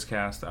good voice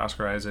cast,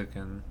 Oscar Isaac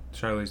and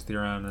Charlize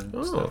Theron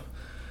and stuff.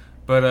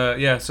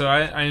 But so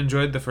I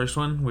enjoyed the first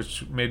one,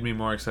 which made me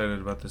more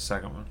excited about the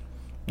second one.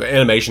 The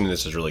animation in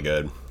this is really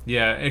good.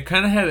 Yeah, it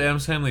kind of had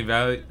Addams Family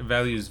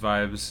Values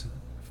vibes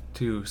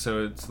too.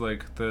 So it's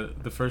like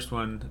the first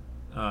one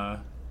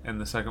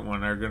and the second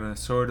one are gonna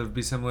sort of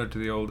be similar to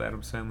the old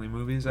Addams Family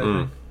movies, I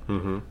think.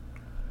 Mm-hmm.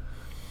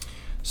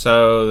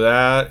 So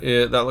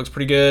that looks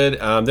pretty good.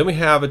 Then we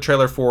have a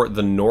trailer for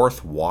The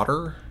North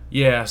Water.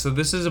 Yeah, so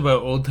this is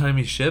about old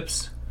timey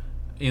ships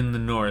in the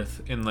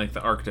north, in like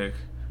the Arctic.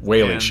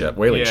 Whaling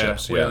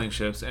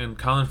ships. And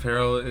Colin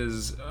Farrell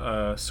is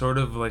sort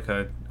of like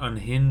a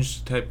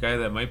unhinged type guy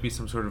that might be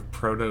some sort of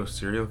proto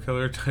serial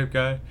killer type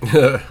guy.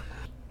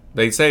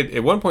 They say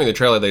at one point in the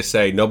trailer they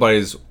say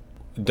nobody's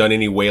done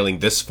any whaling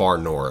this far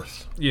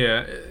north.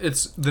 Yeah,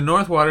 it's The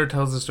North Water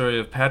tells the story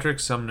of Patrick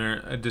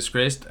Sumner, a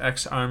disgraced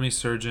ex-army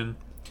surgeon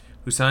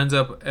who signs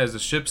up as a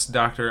ship's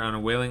doctor on a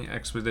whaling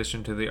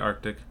expedition to the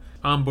Arctic.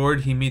 On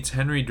board, he meets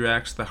Henry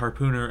Drax, the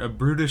harpooner, a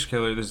brutish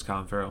killer. This is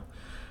Colin Farrell,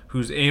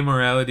 whose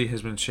amorality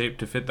has been shaped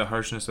to fit the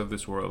harshness of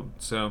this world.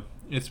 So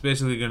it's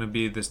basically going to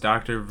be this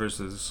doctor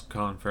versus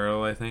Colin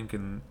Farrell, I think.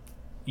 And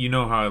you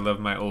know how I love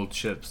my old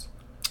ships.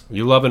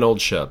 You love an old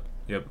ship.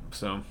 Yep.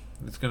 So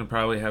it's going to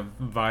probably have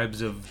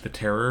vibes of The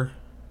Terror,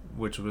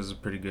 which was a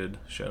pretty good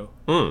show.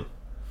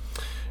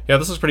 Yeah,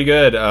 this is pretty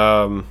good.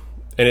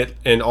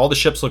 And all the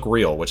ships look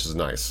real, which is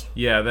nice.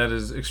 Yeah, that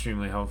is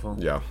extremely helpful.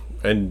 Yeah,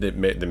 and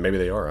maybe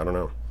they are. I don't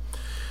know.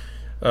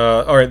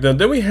 All right,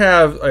 then we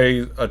have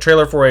a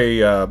trailer for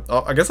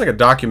I guess like a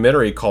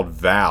documentary called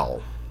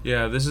Val.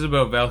 Yeah, this is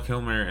about Val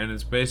Kilmer, and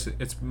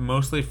it's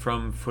mostly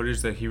from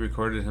footage that he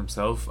recorded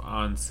himself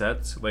on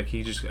sets. Like,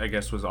 he just, I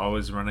guess, was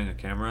always running a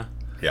camera.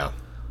 Yeah.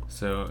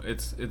 So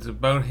it's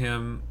about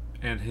him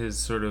and his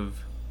sort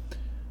of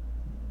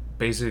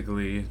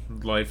basically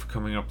life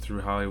coming up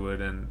through Hollywood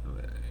and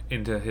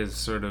into his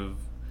sort of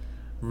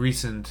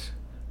recent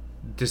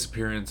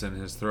disappearance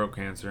and his throat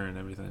cancer and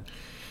everything.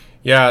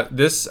 Yeah,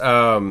 this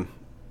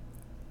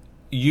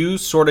you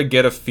sort of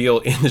get a feel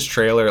in this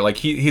trailer. Like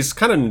he's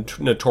kind of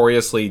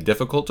notoriously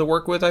difficult to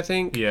work with, I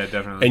think. Yeah,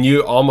 definitely. And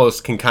you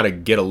almost can kind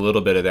of get a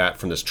little bit of that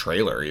from this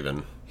trailer,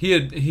 even. He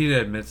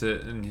admits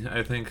it, and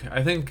I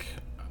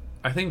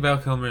think Val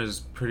Kilmer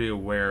is pretty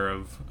aware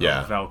of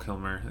Val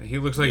Kilmer. He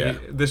looks like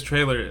this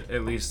trailer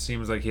at least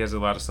seems like he has a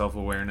lot of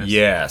self-awareness.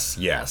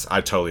 Yes, I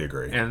totally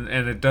agree. And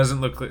it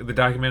doesn't look like the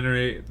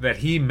documentary that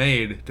he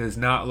made does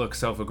not look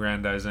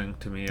self-aggrandizing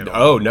to me at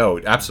all. Oh no,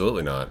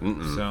 absolutely not.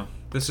 Mm-mm. So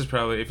this is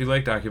probably, if you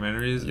like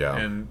documentaries,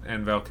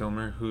 and Val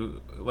Kilmer,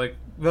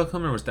 Val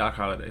Kilmer was Doc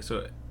Holliday,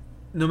 so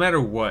no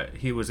matter what,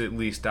 he was at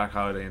least Doc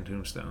Holliday in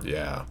Tombstone.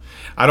 Yeah,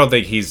 I don't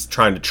think he's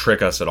trying to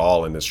trick us at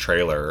all in this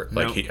trailer.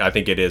 Like, Nope. I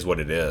think it is what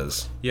it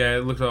is. Yeah, it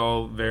looked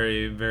all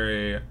very,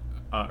 very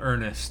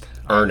earnest.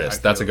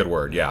 Earnest. That's a good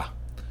word. Yeah.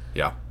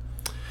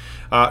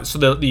 So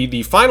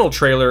the final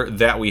trailer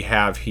that we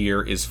have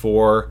here is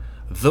for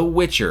The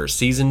Witcher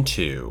Season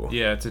 2.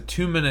 Yeah, it's a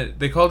 2-minute.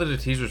 They called it a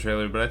teaser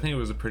trailer, but I think it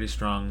was a pretty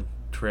strong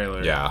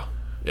trailer. Yeah.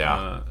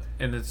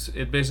 And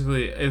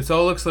it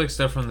all looks like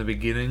stuff from the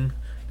beginning,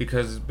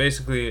 because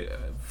basically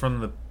from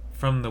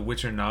the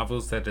Witcher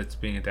novels that it's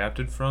being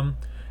adapted from,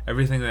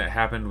 everything that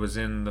happened was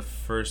in the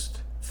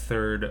first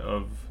third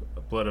of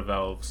Blood of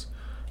Elves.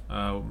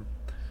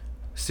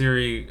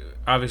 Ciri,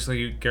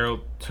 obviously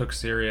Geralt took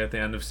Ciri at the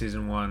end of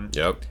season 1.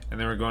 Yep. And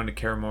then we're going to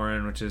Kaer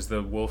Morhen, which is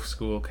the Wolf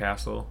School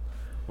castle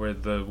where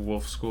the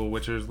Wolf School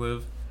Witchers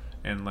live,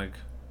 and like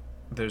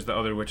there's the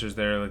other Witchers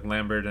there, like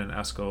Lambert and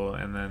Eskel,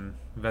 and then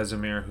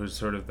Vesemir, who's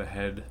sort of the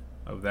head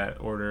of that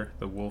order,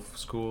 the Wolf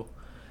School.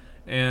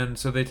 And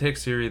so they take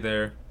Ciri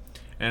there,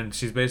 and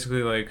she's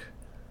basically like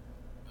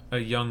a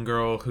young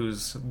girl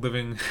who's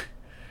living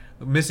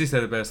Missy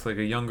said it best, like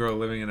a young girl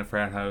living in a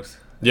frat house.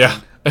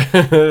 Yeah.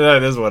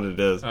 That is what it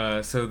is.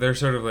 So they're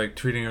sort of like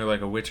treating her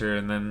like a witcher,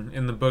 and then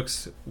in the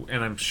books,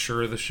 and I'm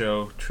sure the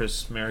show,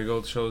 Triss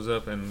Marigold shows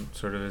up and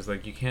sort of is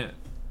like, you can't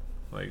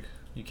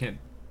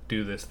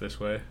do this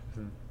way.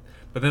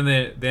 But then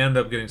they end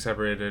up getting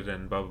separated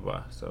and blah blah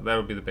blah. So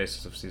that'll be the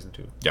basis of season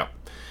 2. Yeah.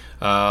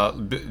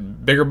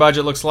 Bigger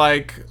budget, looks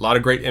like. A lot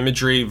of great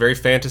imagery, very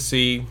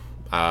fantasy.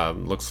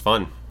 Looks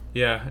fun.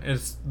 Yeah,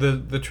 it's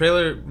the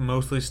trailer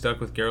mostly stuck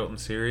with Geralt and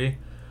Ciri.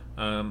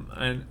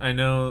 I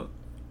know,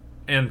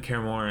 and Kaer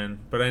Morhen,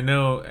 but I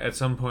know at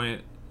some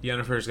point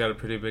Yennefer's got a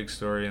pretty big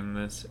story in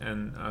this,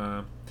 and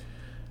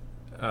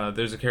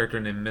there's a character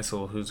named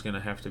Missile who's going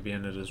to have to be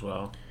in it as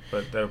well,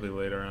 but that'll be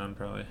later on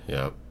probably.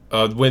 Yeah.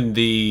 When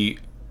the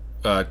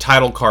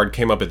title card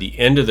came up at the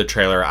end of the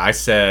trailer, I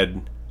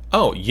said,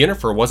 "Oh,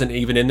 Yennefer wasn't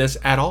even in this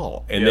at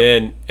all," and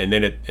then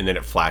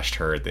it flashed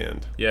her at the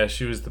end. Yeah,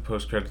 she was the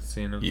post-credit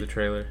scene of the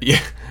trailer.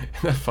 Yeah,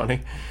 isn't that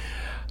funny?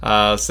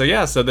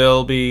 So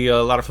there'll be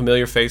a lot of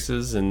familiar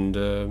faces, and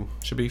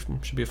should be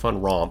a fun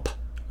romp.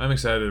 I'm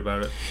excited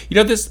about it. You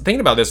know,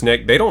 thinking about this,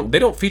 Nick, they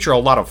don't feature a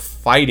lot of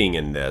fighting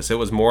in this. It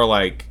was more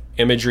like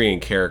imagery and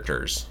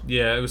characters.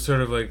 Yeah, it was sort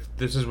of like,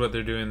 this is what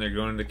they're doing. They're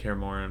going to Kaer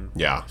Morhen.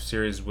 Yeah.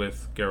 Series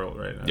with Geralt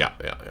right now.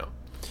 Yeah.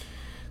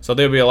 So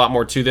there'll be a lot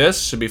more to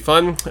this. Should be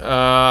fun.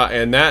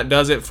 And that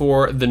does it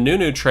for the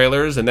new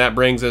trailers, and that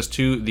brings us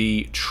to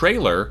the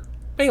trailer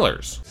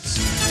mailers.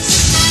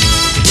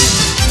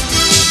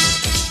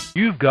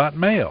 You've got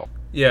mail.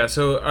 Yeah,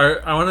 so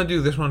I want to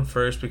do this one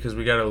first because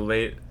we got a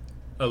late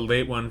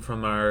one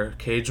from our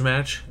cage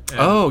match.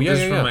 And this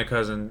is from my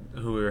cousin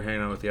who we were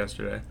hanging out with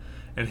yesterday,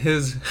 and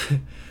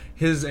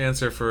his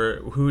answer for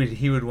who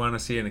he would want to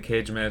see in a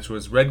cage match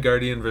was Red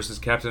Guardian versus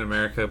Captain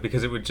America,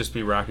 because it would just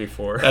be Rocky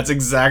IV. That's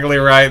exactly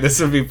right.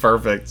 This would be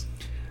perfect.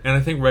 And I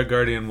think Red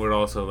Guardian would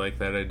also like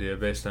that idea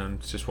based on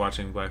just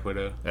watching Black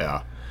Widow.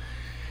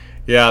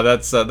 Yeah,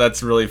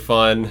 that's really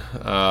fun.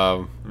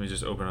 Let me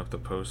just open up the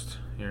post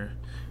here.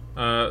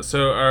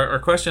 So our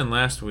question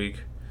last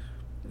week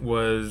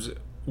was,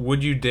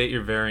 would you date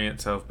your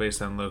variant self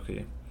based on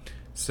Loki?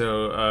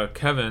 So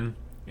Kevin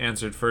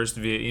answered first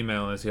via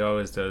email, as he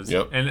always does.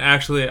 Yep. And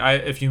actually,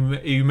 if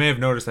you may have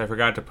noticed, I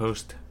forgot to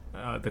post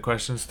the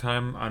questions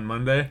time on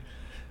Monday.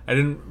 I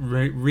didn't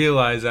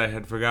realize I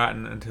had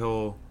forgotten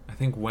until I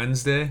think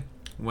Wednesday,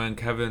 when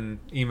Kevin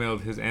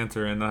emailed his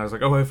answer, and I was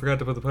like, oh, I forgot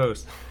to put the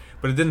post.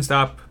 But it didn't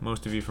stop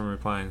most of you from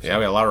replying. So. Yeah,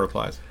 we had a lot of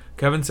replies.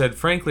 Kevin said,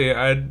 frankly,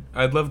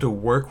 I'd love to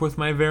work with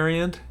my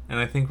variant, and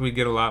I think we'd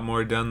get a lot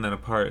more done than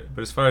apart.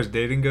 But as far as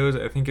dating goes,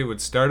 I think it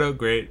would start out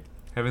great,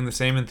 having the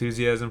same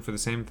enthusiasm for the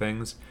same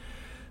things,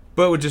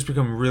 but would just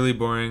become really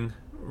boring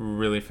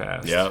really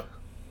fast. Yep.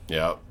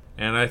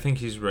 And I think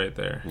he's right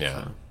there.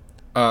 Yeah.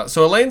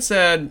 So Elaine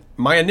said,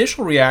 my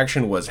initial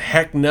reaction was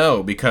heck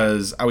no,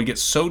 because I would get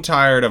so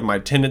tired of my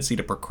tendency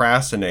to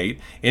procrastinate,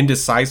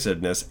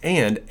 indecisiveness,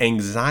 and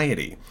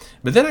anxiety.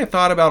 But then I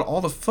thought about all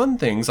the fun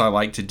things I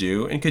like to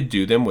do and could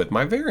do them with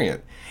my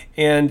variant.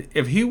 And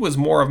if he was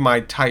more of my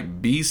type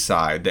B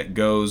side that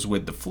goes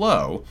with the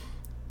flow,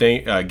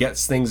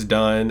 gets things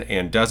done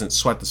and doesn't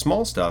sweat the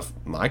small stuff,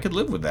 I could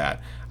live with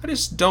that. I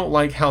just don't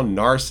like how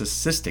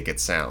narcissistic it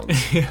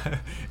sounds. Yeah,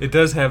 it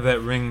does have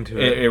that ring to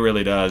it. It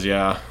really does,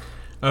 yeah.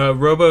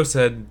 Robo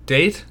said,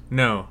 date?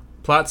 No.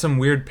 Plot some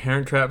weird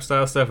Parent Trap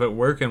style stuff at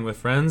work and with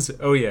friends?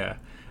 Oh yeah.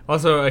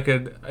 Also, I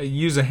could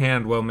use a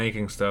hand while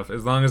making stuff,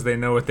 as long as they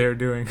know what they're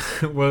doing.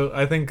 Well,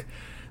 I think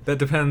that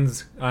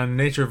depends on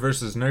nature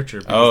versus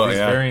nurture, because these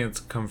variants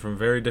come from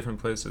very different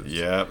places.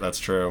 Yeah, that's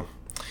true.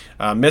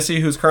 Missy,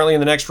 who's currently in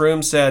the next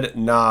room, said,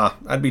 nah,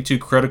 I'd be too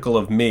critical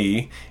of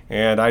me,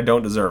 and I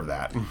don't deserve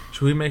that.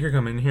 Should we make her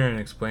come in here and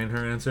explain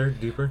her answer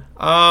deeper?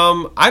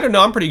 I don't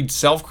know. I'm pretty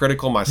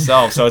self-critical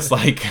myself, so it's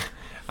like,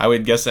 I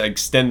would guess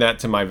extend that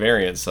to my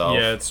variant self.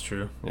 Yeah, it's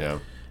true. Yeah.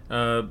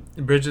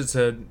 Bridget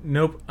said,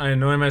 nope, I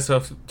annoy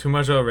myself too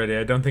much already.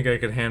 I don't think I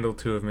could handle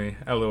two of me.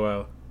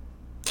 LOL.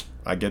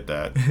 I get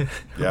that.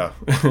 Yeah.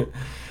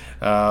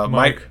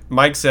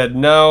 Mike said,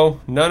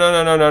 no.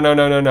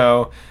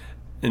 No.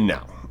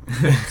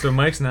 So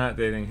Mike's not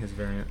dating his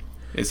variant.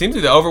 It seems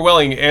like the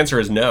overwhelming answer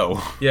is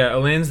no. Yeah,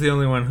 Elaine's the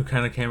only one who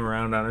kind of came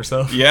around on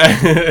herself.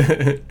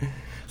 Yeah.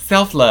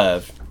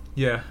 Self-love.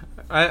 Yeah,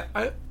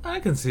 I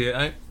can see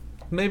it.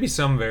 Maybe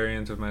some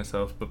variant of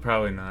myself, but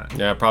probably not.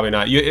 Yeah, probably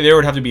not. There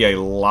would have to be a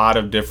lot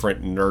of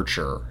different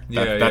nurture.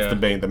 That's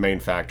yeah. the main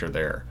factor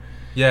there.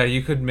 Yeah,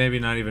 you could maybe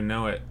not even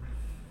know it.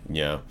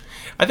 Yeah.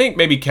 I think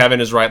maybe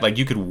Kevin is right. Like,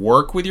 you could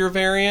work with your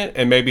variant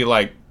and maybe,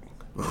 like,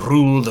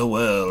 rule the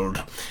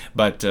world.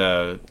 But,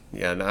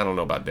 yeah, I don't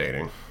know about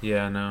dating.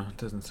 Yeah, no, it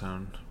doesn't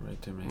sound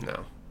right to me.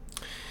 No.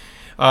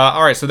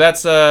 All right, so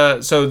that's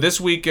so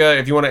this week,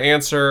 if you want to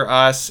answer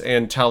us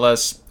and tell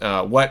us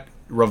what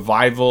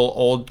revival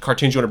old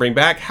cartoons you want to bring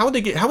back, how would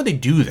they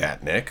do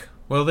that, Nick?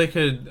 Well, they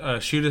could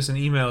shoot us an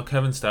email,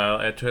 Kevin style,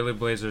 at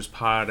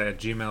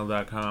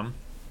trailerblazerspod@gmail.com.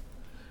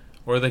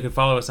 Or they could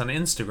follow us on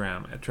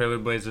Instagram at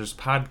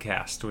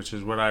trailerblazerspodcast, which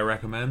is what I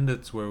recommend.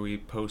 It's where we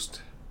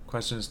post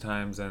questions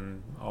times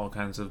and all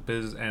kinds of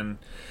biz. And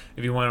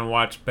if you want to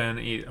watch Ben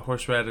eat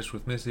horseradish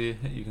with Missy,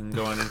 you can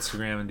go on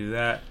Instagram and do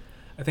that.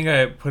 I think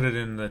I put it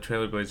in the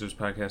Trailer Blazers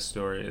podcast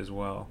story as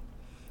well.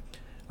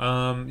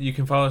 You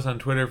can follow us on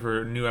Twitter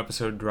for new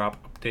episode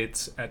drop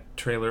updates at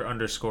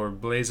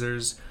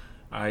trailer_blazers.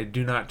 I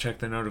do not check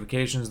the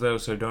notifications, though,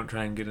 so don't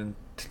try and get in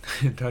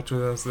touch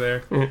with us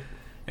there.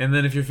 And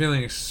then if you're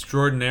feeling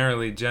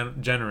extraordinarily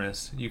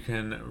generous, you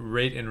can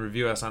rate and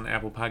review us on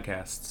Apple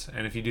Podcasts.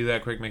 And if you do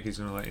that, Quick Mickey's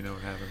going to let you know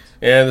what happens.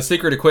 And the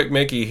secret of Quick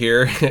Mickey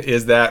here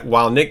is that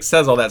while Nick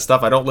says all that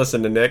stuff, I don't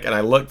listen to Nick, and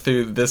I look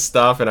through this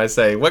stuff and I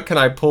say, what can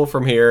I pull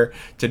from here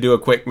to do a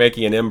Quick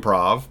Mickey and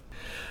improv?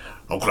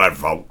 Okay,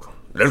 folks.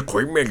 This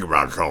Quick Mickey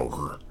right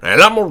here.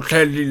 And I'm going to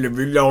tell you, if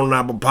you don't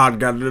have a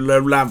podcast that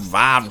live like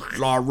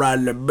 5-star right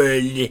in the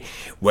belly,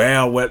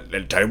 well, I'll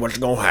tell you what's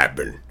going to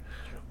happen.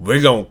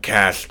 We're going to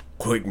cast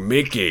Quick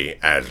Mickey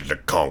as the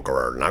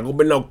conqueror. Not going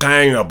to be no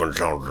king up and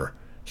something.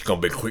 It's going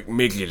to be Quick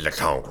Mickey the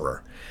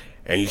conqueror.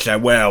 And you say,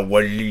 well,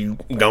 what are you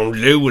going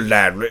to do with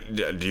that?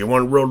 Do you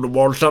want to rule the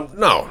world or something?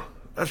 No.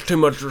 That's too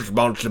much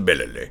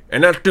responsibility.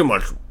 And that's too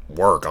much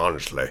work,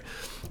 honestly.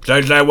 So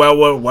you say,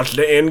 well, what's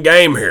the end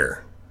game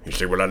here? You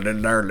see what I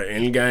did there, the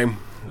end game?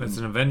 It's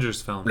an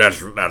Avengers film.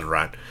 That's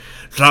right.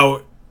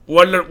 So,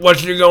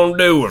 what you gonna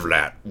do with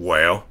that?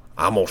 Well,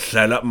 I'm gonna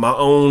set up my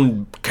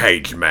own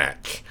cage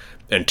match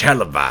and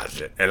televise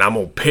it, and I'm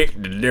gonna pick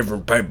the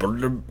different people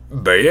to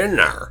be in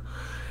there.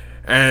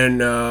 And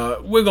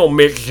we're gonna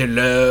mix it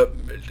up.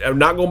 There's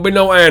not gonna be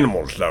no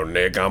animals, though,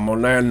 Nick. I'm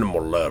an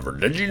animal lover.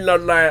 Did you know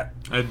that?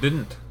 I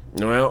didn't.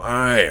 Well,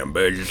 I am,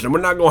 but so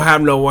we're not gonna have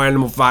no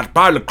animal fights.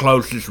 Probably the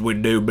closest we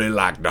do be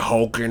like the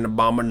Hulk and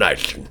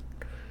Abomination.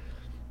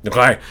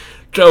 Okay,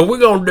 so we're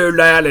gonna do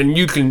that, and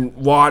you can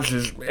watch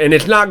this, and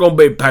it's not gonna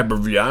be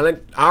pay-per-view. I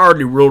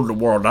already ruled the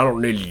world. I don't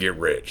need to get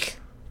rich.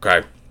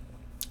 Okay,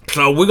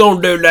 so we're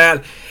gonna do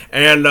that,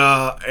 and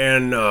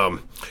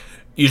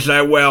you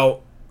say,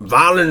 well,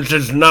 violence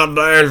is not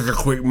the answer,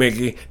 Quick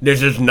Mickey.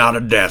 This is not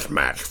a death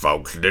match,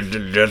 folks.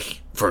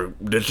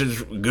 This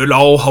is good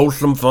old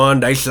wholesome fun.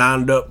 They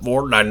signed up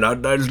for it. They know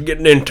they're just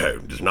getting into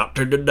it. It's not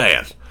to the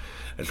death.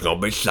 It's going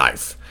to be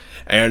safe.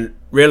 And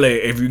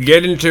really, if you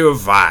get into a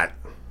fight,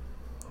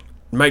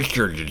 make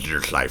sure that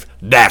you're safe.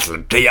 That's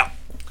the tip.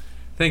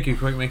 Thank you,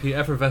 Quick Mickey.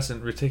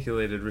 Effervescent,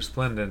 reticulated,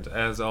 resplendent,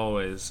 as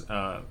always,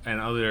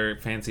 and other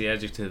fancy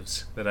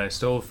adjectives that I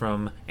stole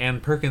from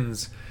Ann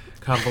Perkins'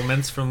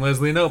 compliments from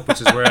Leslie Knope,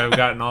 which is where I've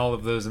gotten all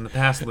of those in the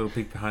past. A little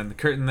peek behind the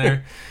curtain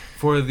there.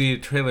 For the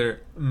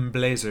Trailer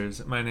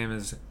Blazers, my name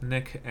is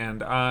Nick,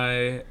 and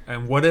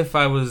what if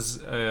I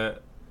was,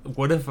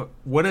 what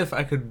if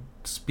I could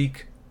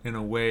speak in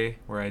a way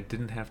where I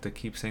didn't have to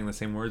keep saying the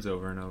same words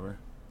over and over?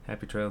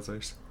 Happy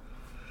Trailers.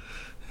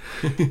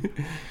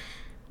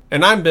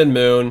 And I'm Ben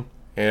Moon,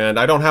 And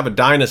I don't have a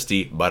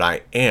dynasty, but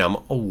I am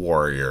a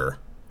warrior.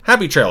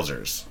 Happy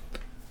Trailsers.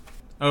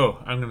 Oh,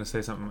 I'm going to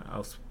say something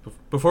else.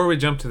 Before we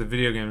jump to the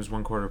video games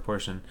 1/4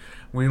 portion,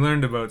 we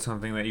learned about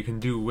something that you can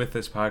do with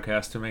this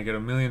podcast to make it a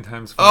million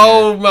times funnier.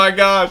 Oh my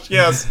gosh,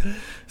 yes.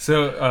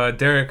 So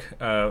Derek,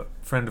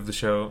 friend of the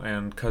show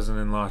and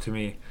cousin-in-law to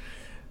me,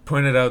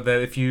 pointed out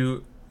that if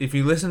you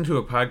listen to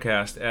a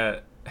podcast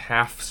at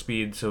half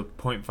speed, so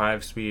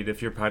 0.5 speed,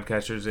 if your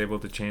podcaster is able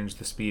to change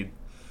the speed,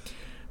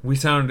 we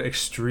sound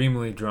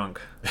extremely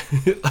drunk.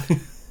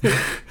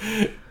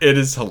 It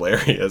is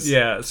hilarious.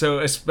 Yeah, so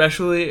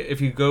especially if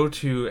you go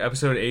to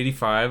episode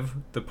 85,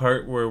 the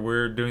part where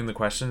we're doing the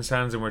question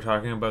sounds and we're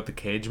talking about the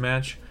cage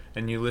match,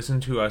 and you listen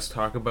to us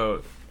talk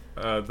about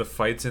the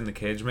fights in the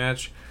cage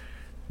match,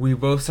 we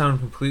both sound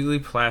completely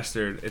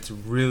plastered. It's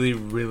really,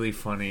 really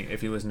funny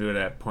if you listen to it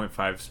at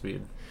 0.5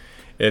 speed.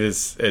 It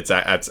is.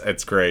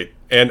 It's great.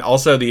 And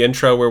also the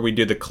intro where we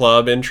do the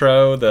club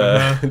intro,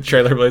 the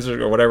Trailer Blazers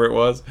or whatever it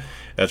was.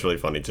 That's really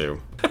funny too.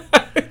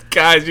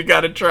 Guys, you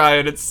gotta try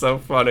it. It's so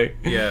funny.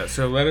 Yeah,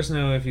 so let us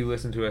know if you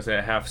listen to us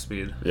at half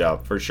speed. Yeah,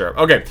 for sure.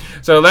 Okay,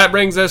 so that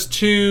brings us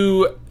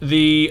to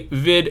the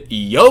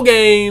video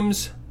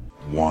games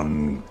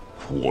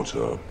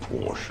 1/4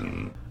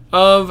 portion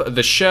of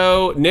the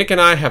show. Nick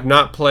and I have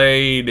not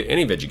played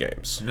any video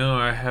games. No,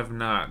 I have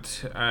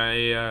not.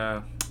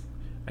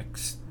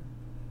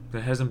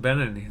 There hasn't been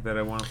any that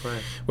I want to play.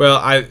 Well,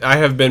 I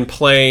have been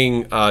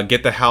playing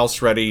Get the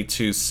House Ready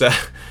to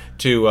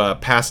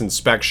pass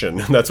inspection.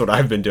 That's what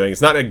I've been doing.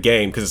 It's not a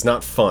game because it's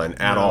not fun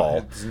at all.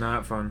 It's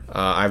not fun.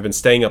 I've been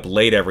staying up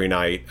late every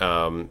night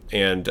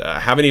and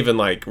haven't even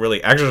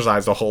really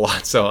exercised a whole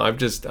lot. So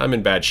I'm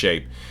in bad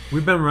shape.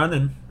 We've been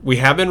running. We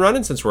have been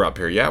running since we're up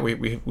here. Yeah,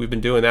 we've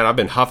been doing that. I've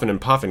been huffing and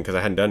puffing because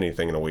I hadn't done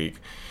anything in a week.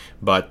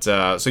 But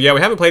so yeah,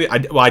 we haven't played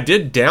it. I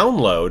did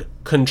download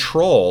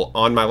Control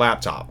on my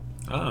laptop.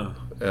 Oh.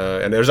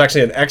 And there's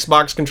actually an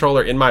Xbox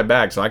controller in my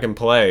bag, so I can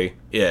play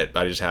it,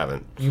 but I just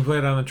haven't. You can play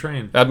it on the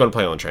train. I've been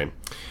playing on the train.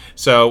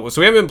 So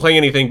we haven't been playing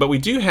anything, but we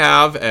do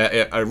have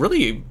a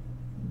really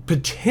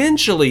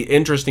potentially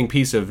interesting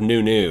piece of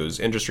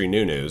industry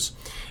new news.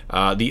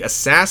 The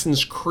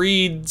Assassin's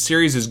Creed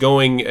series is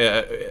going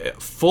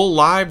full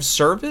live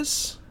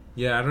service.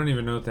 Yeah, I don't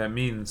even know what that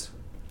means.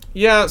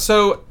 Yeah,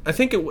 so I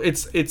think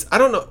it's I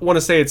don't want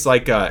to say it's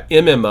like a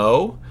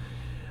MMO,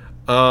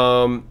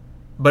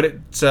 but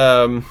it's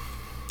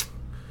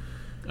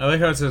I like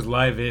how it says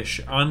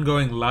live-ish.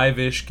 Ongoing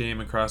live-ish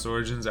game across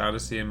Origins,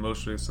 Odyssey, and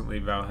most recently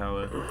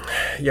Valhalla.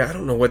 Yeah, I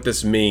don't know what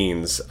this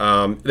means.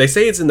 They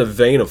say it's in the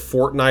vein of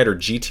Fortnite or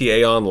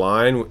GTA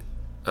Online.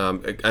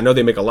 I know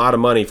they make a lot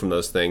of money from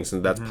those things,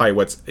 and that's probably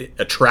what's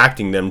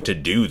attracting them to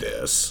do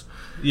this.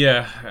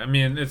 Yeah, I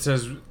mean, it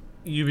says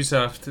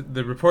Ubisoft.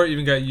 The report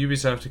even got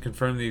Ubisoft to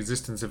confirm the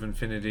existence of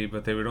Infinity,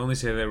 but they would only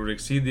say that it would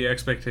exceed the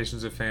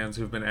expectations of fans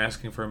who've been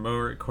asking for a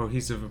more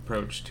cohesive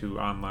approach to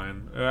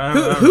online.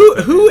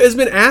 Who has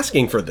been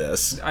asking for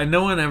this?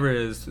 No one ever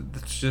is.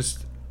 It's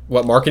just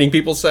what marketing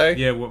people say.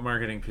 Yeah, what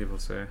marketing people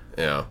say.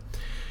 Yeah.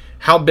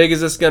 How big is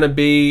this going to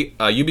be?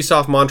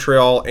 Ubisoft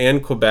Montreal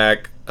and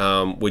Quebec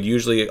would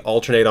usually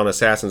alternate on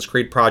Assassin's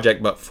Creed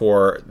project,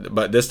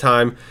 but this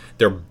time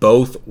they're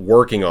both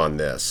working on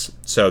this.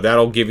 So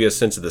that'll give you a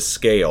sense of the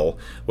scale,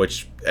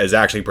 which is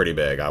actually pretty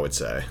big, I would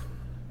say.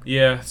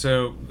 Yeah,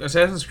 so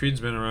Assassin's Creed's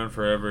been around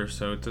forever,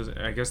 so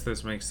I guess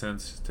this makes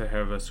sense to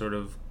have a sort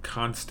of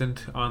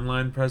constant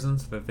online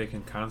presence that they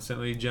can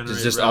constantly generate.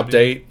 Just revenue.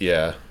 Update,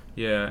 yeah.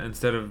 Yeah,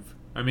 instead of,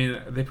 I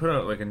mean, they put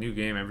out like a new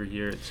game every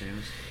year, it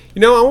seems.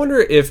 I wonder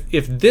if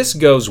this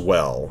goes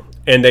well,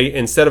 and they,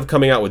 instead of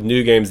coming out with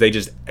new games, they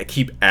just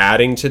keep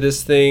adding to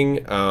this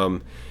thing.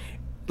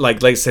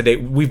 Like I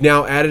said, we've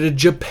now added a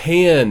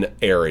Japan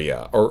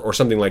area or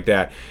something like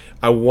that.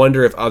 I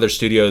wonder if other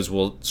studios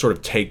will sort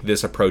of take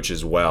this approach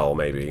as well,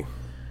 maybe.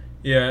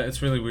 Yeah,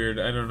 it's really weird.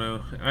 I don't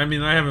know. I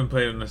mean, I haven't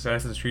played an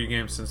Assassin's Creed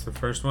game since the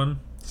first one,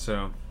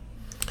 so...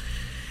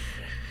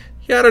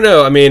 Yeah, I don't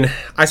know. I mean,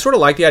 I sort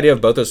of like the idea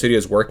of both those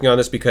studios working on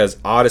this because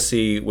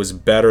Odyssey was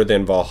better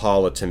than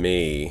Valhalla to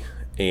me,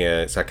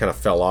 and so I kind of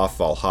fell off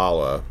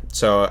Valhalla.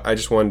 So I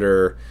just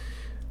wonder,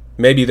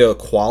 maybe the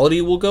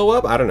quality will go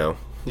up? I don't know.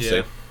 We'll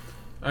see.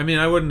 I mean,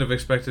 I wouldn't have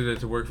expected it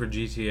to work for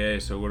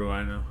GTA, so what do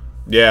I know?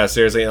 Yeah,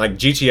 seriously. Like,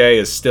 GTA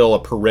is still a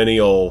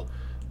perennially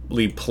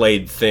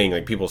played thing.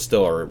 Like, people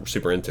still are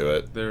super into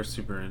it. They're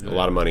super into it. A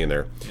lot of money in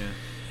there.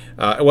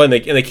 Yeah. And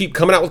they keep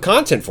coming out with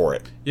content for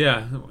it.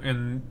 Yeah,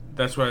 and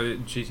that's why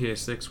GTA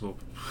 6 will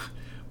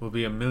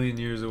be a million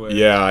years away.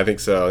 Yeah, I think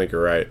so. I think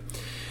you're right.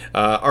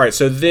 All right,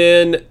 so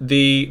then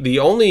the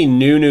only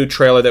new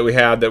trailer that we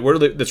had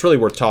that's really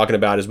worth talking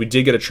about is we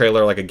did get a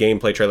trailer, like a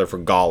gameplay trailer for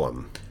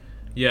Gollum.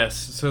 Yes,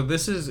 so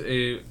this is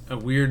a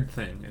weird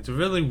thing. It's a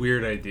really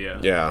weird idea.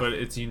 Yeah. But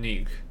it's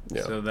unique.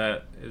 Yeah. So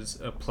that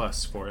is a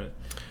plus for it.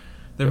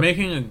 They're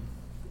making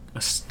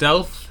a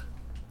stealth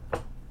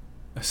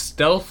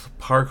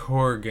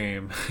parkour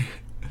game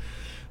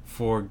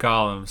for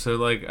Gollum. So,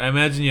 like, I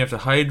imagine you have to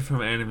hide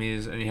from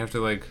enemies and you have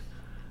to, like,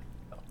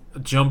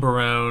 jump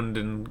around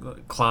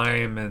and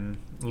climb and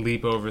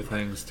leap over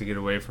things to get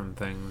away from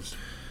things.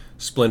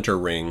 Splinter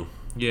Ring.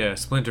 Yeah,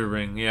 Splinter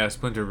Ring. Yeah,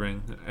 Splinter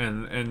Ring.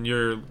 And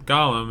you're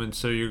Gollum, and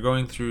so you're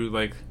going through,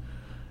 like,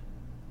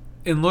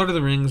 in Lord of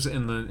the Rings,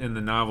 in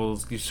the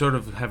novels, you sort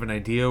of have an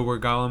idea where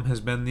Gollum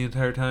has been the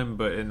entire time,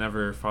 but it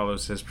never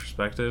follows his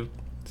perspective.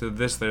 So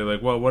this, they're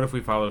like, well, what if we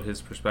follow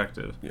his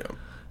perspective? Yeah.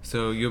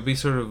 So you'll be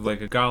sort of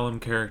like a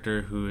Gollum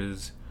character who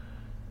is,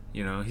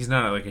 you know, he's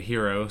not like a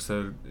hero,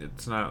 so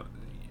it's not...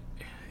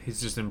 He's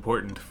just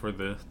important for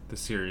the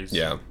series.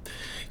 Yeah.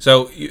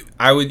 So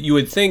you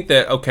would think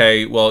that,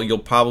 okay, well, you'll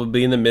probably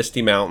be in the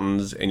Misty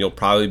Mountains and you'll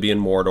probably be in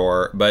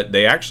Mordor, but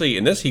they actually,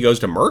 in this, he goes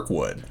to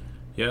Mirkwood.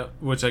 Yeah,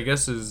 which I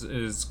guess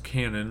is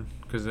canon,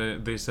 because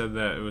they said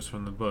that it was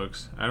from the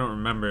books. I don't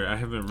remember. I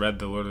haven't read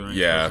the Lord of the Rings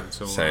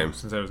books in so same. long,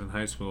 since I was in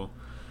high school.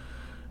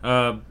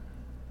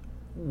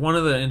 One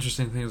of the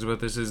interesting things about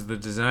this is the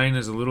design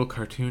is a little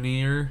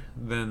cartoonier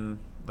than...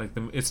 Like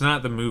it's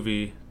not the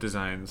movie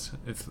designs.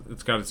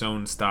 It's got its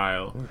own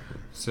style.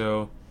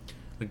 So,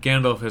 like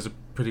Gandalf has a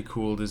pretty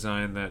cool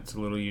design that's a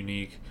little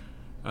unique.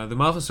 The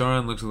Mouth of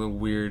Sauron looks a little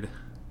weird.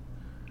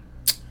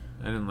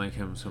 I didn't like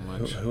him so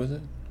much. Who is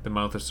it? The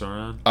Mouth of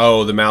Sauron.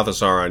 Oh, the Mouth of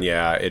Sauron.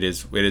 Yeah, it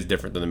is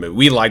different than the movie.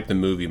 We like the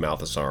movie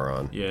Mouth of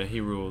Sauron. Yeah, he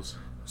rules.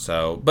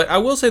 So, but I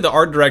will say the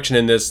art direction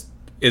in this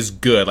is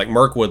good. Like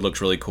Mirkwood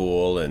looks really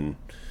cool, and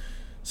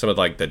some of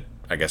like the,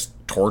 I guess,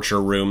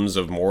 torture rooms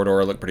of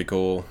Mordor look pretty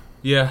cool.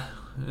 Yeah,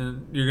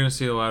 and you're gonna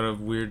see a lot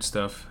of weird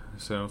stuff.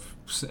 So,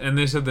 and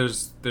they said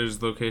there's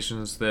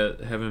locations that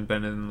haven't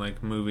been in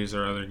like movies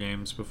or other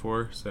games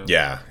before. So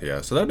yeah.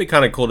 So that'd be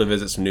kind of cool to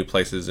visit some new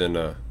places in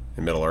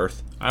Middle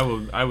Earth. I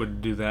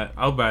would do that.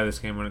 I'll buy this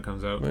game when it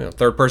comes out. Yeah,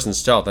 third person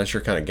stealth. That's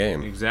your kind of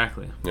game.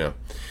 Exactly. Yeah.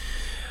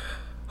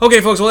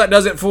 Okay, folks. Well, that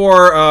does it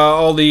for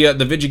all the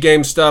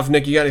Vigigame stuff.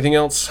 Nick, you got anything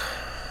else?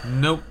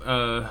 Nope.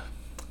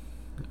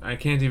 I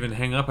can't even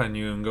hang up on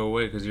you and go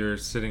away because you're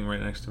sitting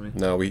right next to me.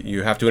 No,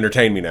 you have to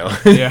entertain me now.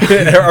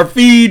 Yeah. Or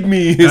feed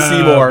me,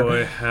 Seymour. Oh,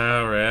 boy.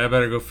 All right, I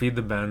better go feed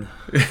the Ben.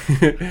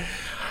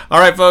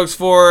 All right, folks,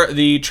 for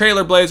the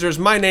Trailer Blazers,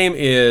 my name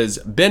is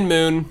Ben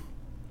Moon,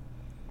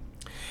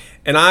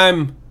 and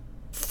I'm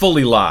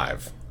fully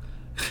live.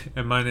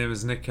 And my name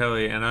is Nick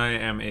Kelly, and I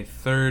am a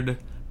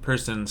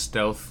third-person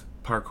stealth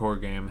parkour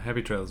game.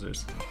 Happy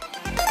Trailsers.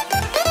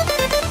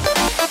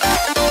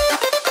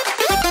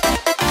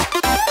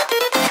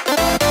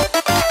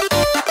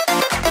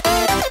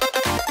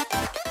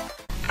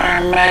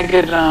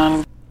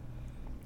 Armageddon.